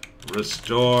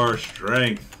 Restore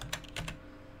strength.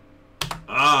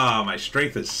 Ah, my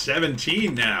strength is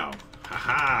 17 now.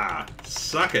 Haha!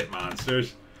 Suck it,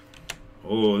 monsters.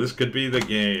 Oh, this could be the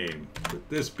game. Could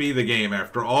this be the game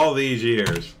after all these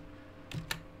years?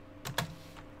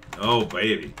 Oh,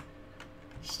 baby.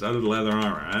 Studded leather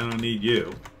armor. I don't need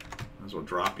you. Might as well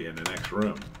drop you in the next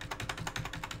room.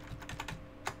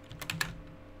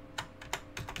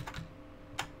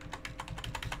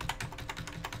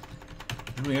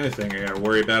 The only other thing I gotta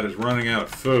worry about is running out of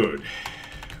food.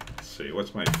 Let's see,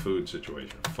 what's my food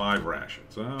situation? 5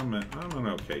 rations. I'm in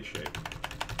okay shape.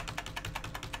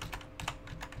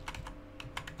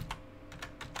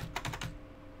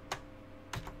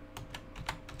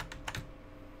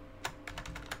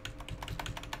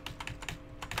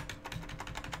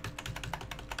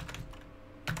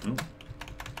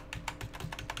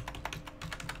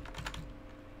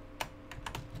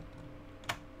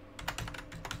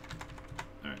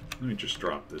 Let me just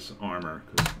drop this armor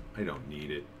because I don't need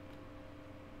it.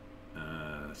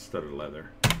 Studded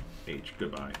leather. H,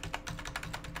 goodbye.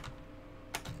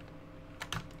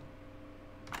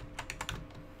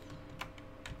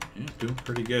 Yeah, doing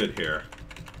pretty good here.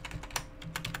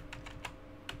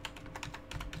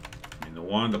 I mean, the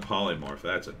wand of polymorph,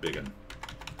 that's a big one.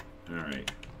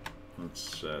 Alright.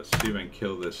 Let's see if I can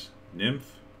kill this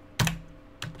nymph.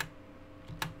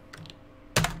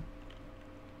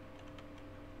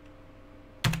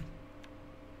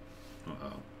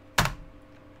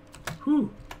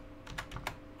 Whew.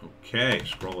 Okay,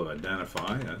 scroll of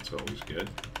identify, that's always good.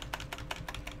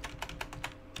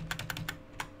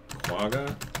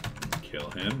 Quagga, kill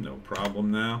him, no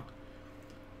problem now.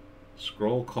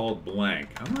 Scroll called blank.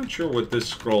 I'm not sure what this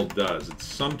scroll does. It's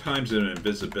sometimes an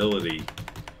invisibility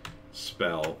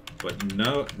spell, but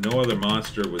no other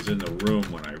monster was in the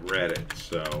room when I read it,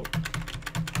 so I'm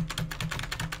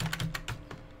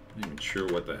not even sure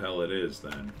what the hell it is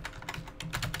then.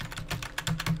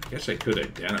 I guess I could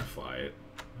identify it.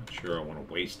 Not sure I want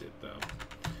to waste it, though.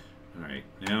 Alright,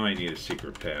 now I need a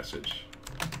secret passage.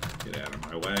 Get out of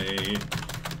my way.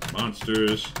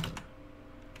 Monsters.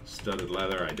 Studded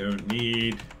leather I don't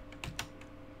need.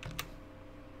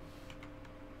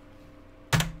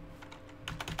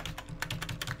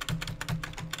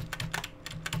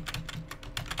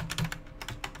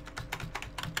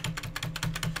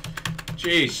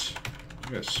 Jeez.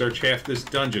 I gotta search half this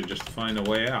dungeon just to find a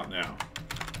way out now.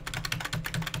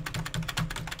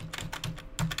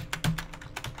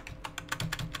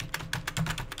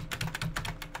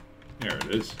 There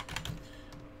it is.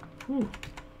 Whew.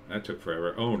 That took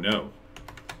forever. Oh no.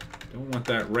 Don't want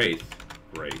that wraith.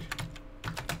 Great.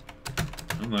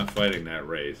 I'm not fighting that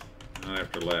wraith. Not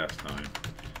after last time.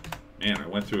 Man, I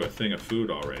went through a thing of food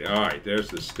already. Alright, there's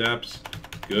the steps.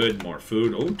 Good, more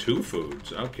food. Oh, 2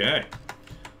 foods. Okay.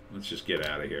 Let's just get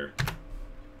out of here.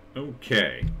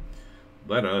 Okay.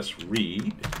 Let us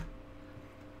read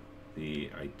the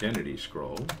identity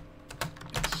scroll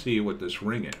and see what this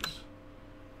ring is.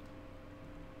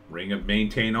 Ring of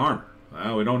maintain armor.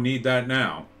 Well, we don't need that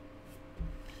now,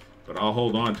 but I'll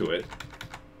hold on to it.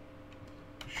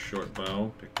 Short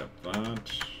bow, picked up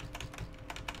that.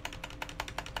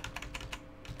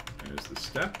 There's the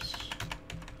steps.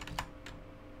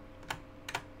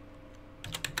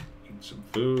 Eat some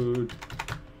food.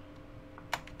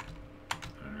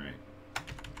 Alright.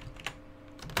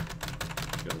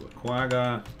 Kill the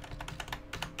quagga.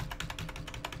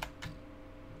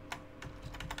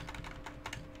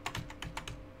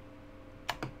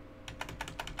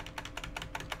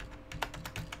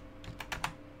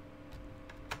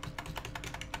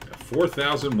 Got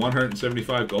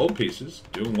 4,175 gold pieces.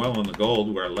 Doing well on the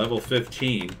gold. We're at level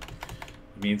 15. It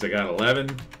means I got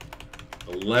 11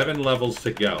 levels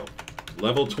to go.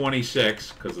 Level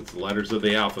 26, because it's the letters of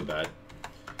the alphabet,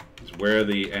 is where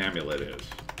the amulet is.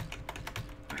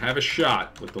 I have a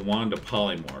shot with the wand of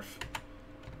polymorph,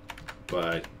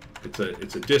 but it's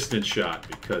a distant shot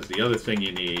because the other thing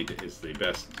you need is the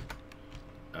best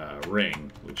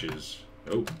ring, which is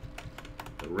the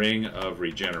ring of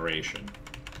regeneration.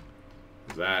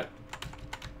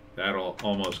 That'll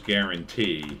almost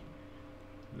guarantee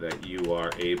that you are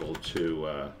able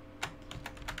to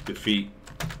defeat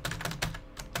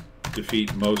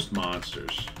most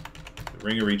monsters. The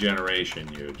ring of regeneration,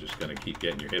 you're just going to keep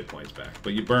getting your hit points back,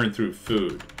 but you burn through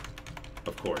food,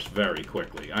 of course, very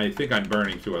quickly. I think I'm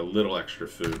burning through a little extra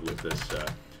food with this.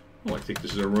 Oh, I think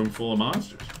this is a room full of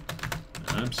monsters.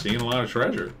 I'm seeing a lot of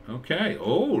treasure. Okay.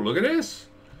 Oh, look at this.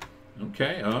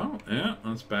 Okay. Oh, yeah.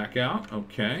 Let's back out.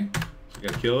 Okay. So we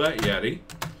got to kill that Yeti,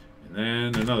 and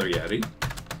then another Yeti,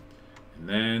 and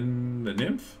then the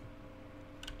nymph.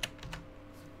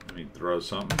 Let me throw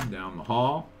something down the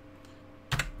hall.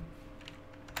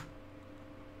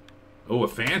 Oh, a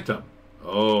phantom.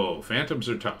 Oh, phantoms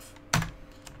are tough.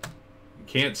 You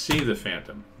can't see the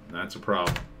phantom. That's a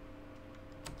problem.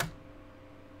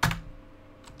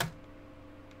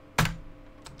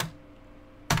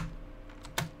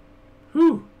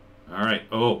 Whew. All right.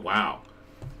 Oh, wow.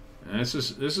 And this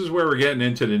is where we're getting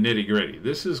into the nitty-gritty.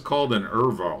 This is called an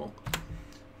Erval.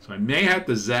 So I may have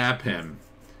to zap him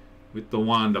with the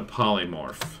wand of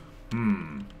polymorph.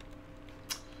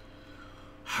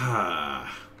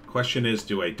 Question is,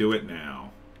 do I do it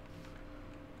now?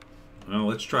 Well,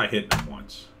 let's try hitting him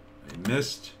once. I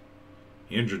missed.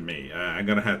 He injured me. I'm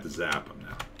going to have to zap him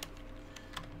now.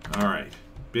 Alright.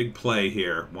 Big play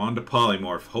here. Wand of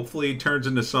polymorph. Hopefully he turns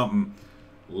into something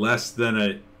less than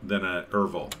a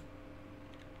Erval.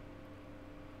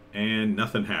 And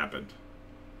nothing happened.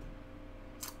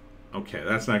 Okay,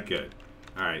 that's not good.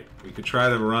 Alright, we could try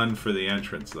to run for the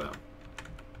entrance, though.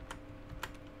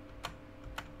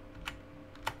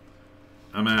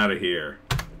 I'm out of here.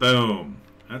 Boom.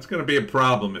 That's going to be a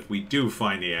problem if we do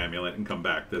find the amulet and come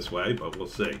back this way, but we'll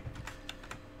see.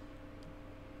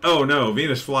 Oh no,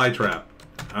 Venus flytrap.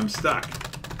 I'm stuck.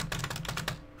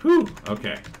 Whew,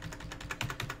 okay.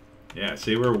 Yeah,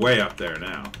 see, we're way up there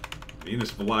now.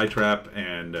 Venus flytrap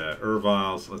and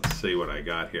Ervals. Let's see what I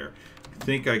got here. I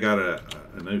think I got a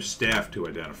new staff to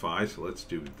identify, so let's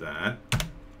do that.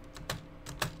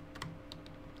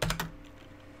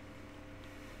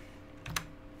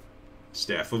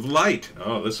 Staff of Light.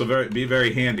 Oh, this will be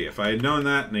very handy. If I had known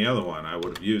that in the other one, I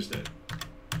would have used it.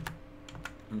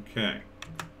 Okay.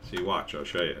 See, watch. I'll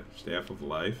show you. Staff of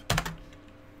Life.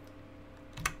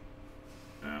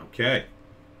 Okay.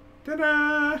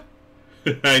 Ta-da!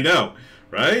 I know,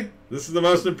 right? This is the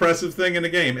most impressive thing in the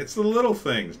game. It's the little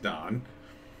things, Don.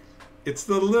 It's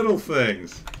the little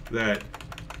things that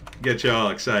get you all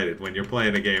excited when you're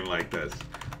playing a game like this.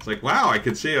 It's like, wow, I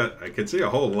can see a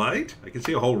whole light. I can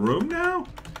see a whole room now.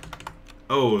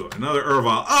 Oh, another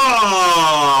Erval.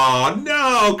 Oh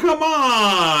no! Come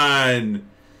on!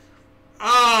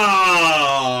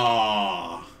 Oh,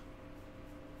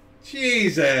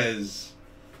 Jesus!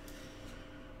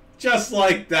 Just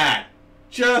like that.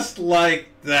 Just like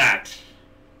that.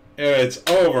 It's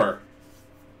over.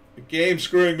 The game's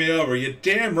screwing me over. You're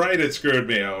damn right it screwed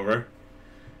me over.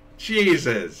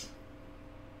 Jesus.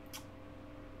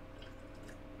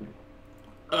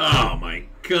 Oh my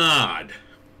God.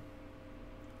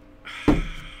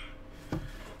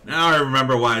 Now I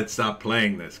remember why I stopped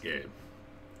playing this game.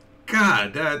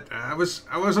 God, I was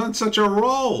on such a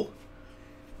roll.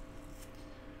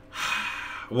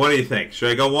 What do you think?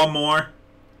 Should I go one more?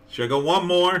 Should I go one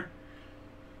more?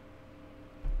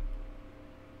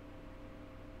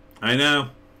 I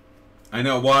know.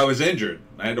 Well, I was injured.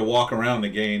 I had to walk around to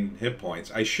gain hit points.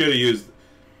 I should have used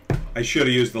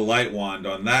the light wand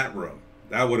on that room.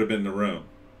 That would have been the room.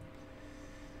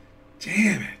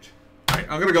 Damn it. All right,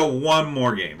 I'm going to go one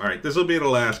more game. All right, this will be the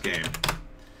last game.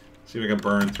 See if I can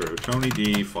burn through. Tony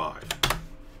D5.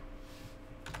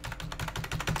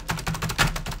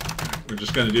 We're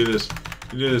just going to do this.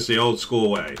 Do this the old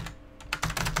school way.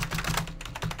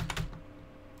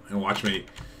 And watch me.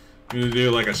 I'm going to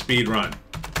do like a speed run.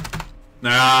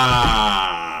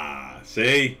 Ah,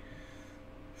 see?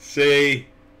 See?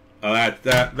 Oh,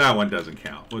 that one doesn't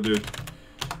count. We'll do.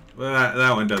 Well,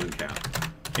 that one doesn't count.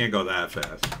 Can't go that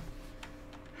fast.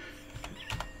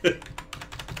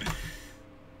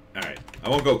 All right, I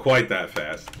won't go quite that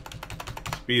fast.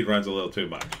 Speed runs a little too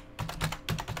much.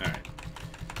 All right.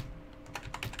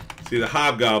 See, the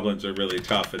hobgoblins are really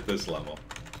tough at this level.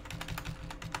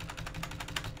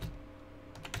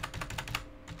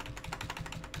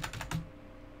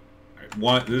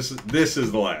 All right, this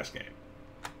is the last game.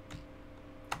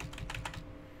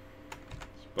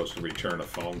 Supposed to return a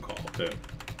phone call too.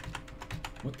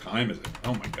 What time is it?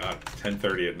 Oh my God, it's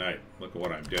 10:30 at night. Look at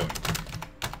what I'm doing.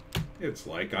 It's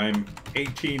like I'm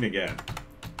 18 again.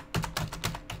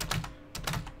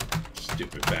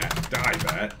 Stupid bat. Die,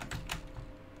 bat.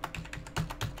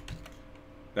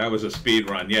 That was a speed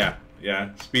run. Yeah.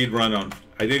 Speed run on.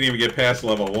 I didn't even get past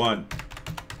level 1.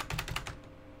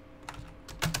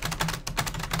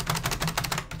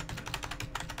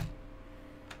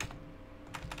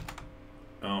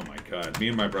 Oh my God. Me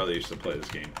and my brother used to play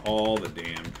this game all the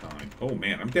damn time. Oh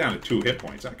man, I'm down to 2 hit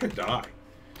points. I could die.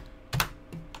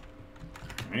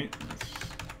 Alright, let's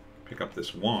pick up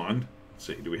this wand. Let's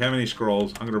see, do we have any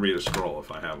scrolls? I'm going to read a scroll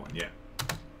if I have one. Yeah.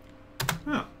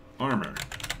 Oh, armor.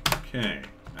 Okay,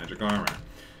 magic armor.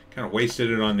 Kind of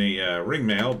wasted it on the ring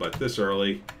mail, but this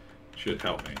early should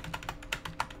help me.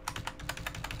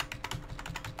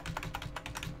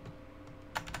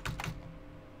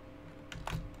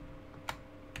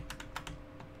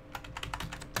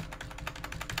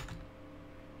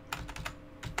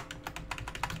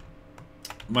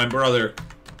 my brother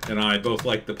and I both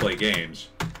like to play games.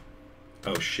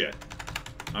 Oh shit.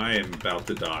 I am about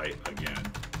to die again.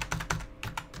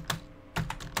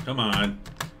 Come on.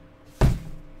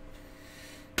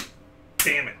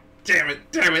 Damn it. Damn it.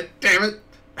 Damn it. Damn it.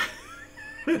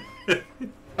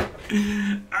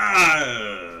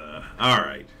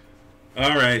 Alright.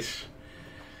 Alright.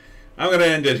 I'm going to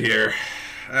end it here.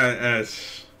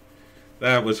 As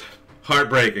that was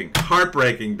heartbreaking.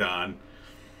 Heartbreaking, Don.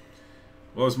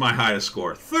 What was my highest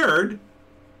score? Third.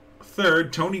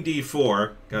 Tony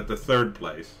D4 got the third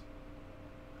place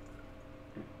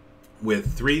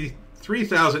with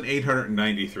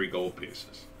 3,893 gold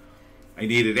pieces. I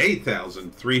needed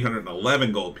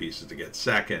 8,311 gold pieces to get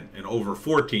second and over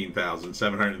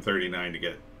 14,739 to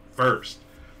get first.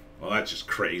 Well, that's just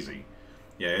crazy.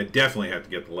 Yeah, I definitely have to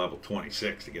get to level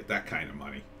 26 to get that kind of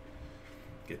money.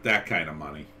 Get that kind of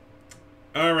money.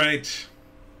 All right.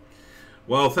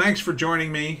 Well, thanks for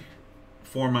joining me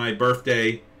for my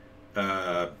birthday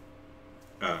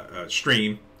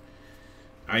stream.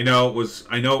 I know it was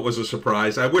a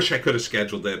surprise. I wish I could have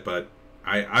scheduled it, but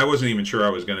I wasn't even sure I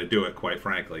was going to do it, quite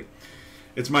frankly.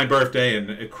 It's my birthday, and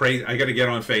I got to get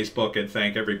on Facebook and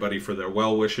thank everybody for their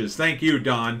well wishes. Thank you,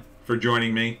 Don, for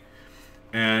joining me,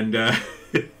 and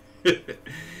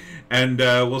and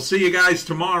we'll see you guys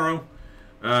tomorrow.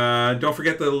 Don't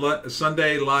forget the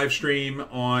Sunday live stream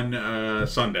on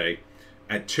Sunday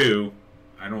at 2.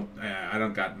 I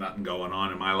don't got nothing going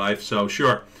on in my life, so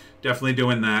sure, definitely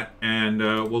doing that, and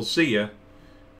we'll see you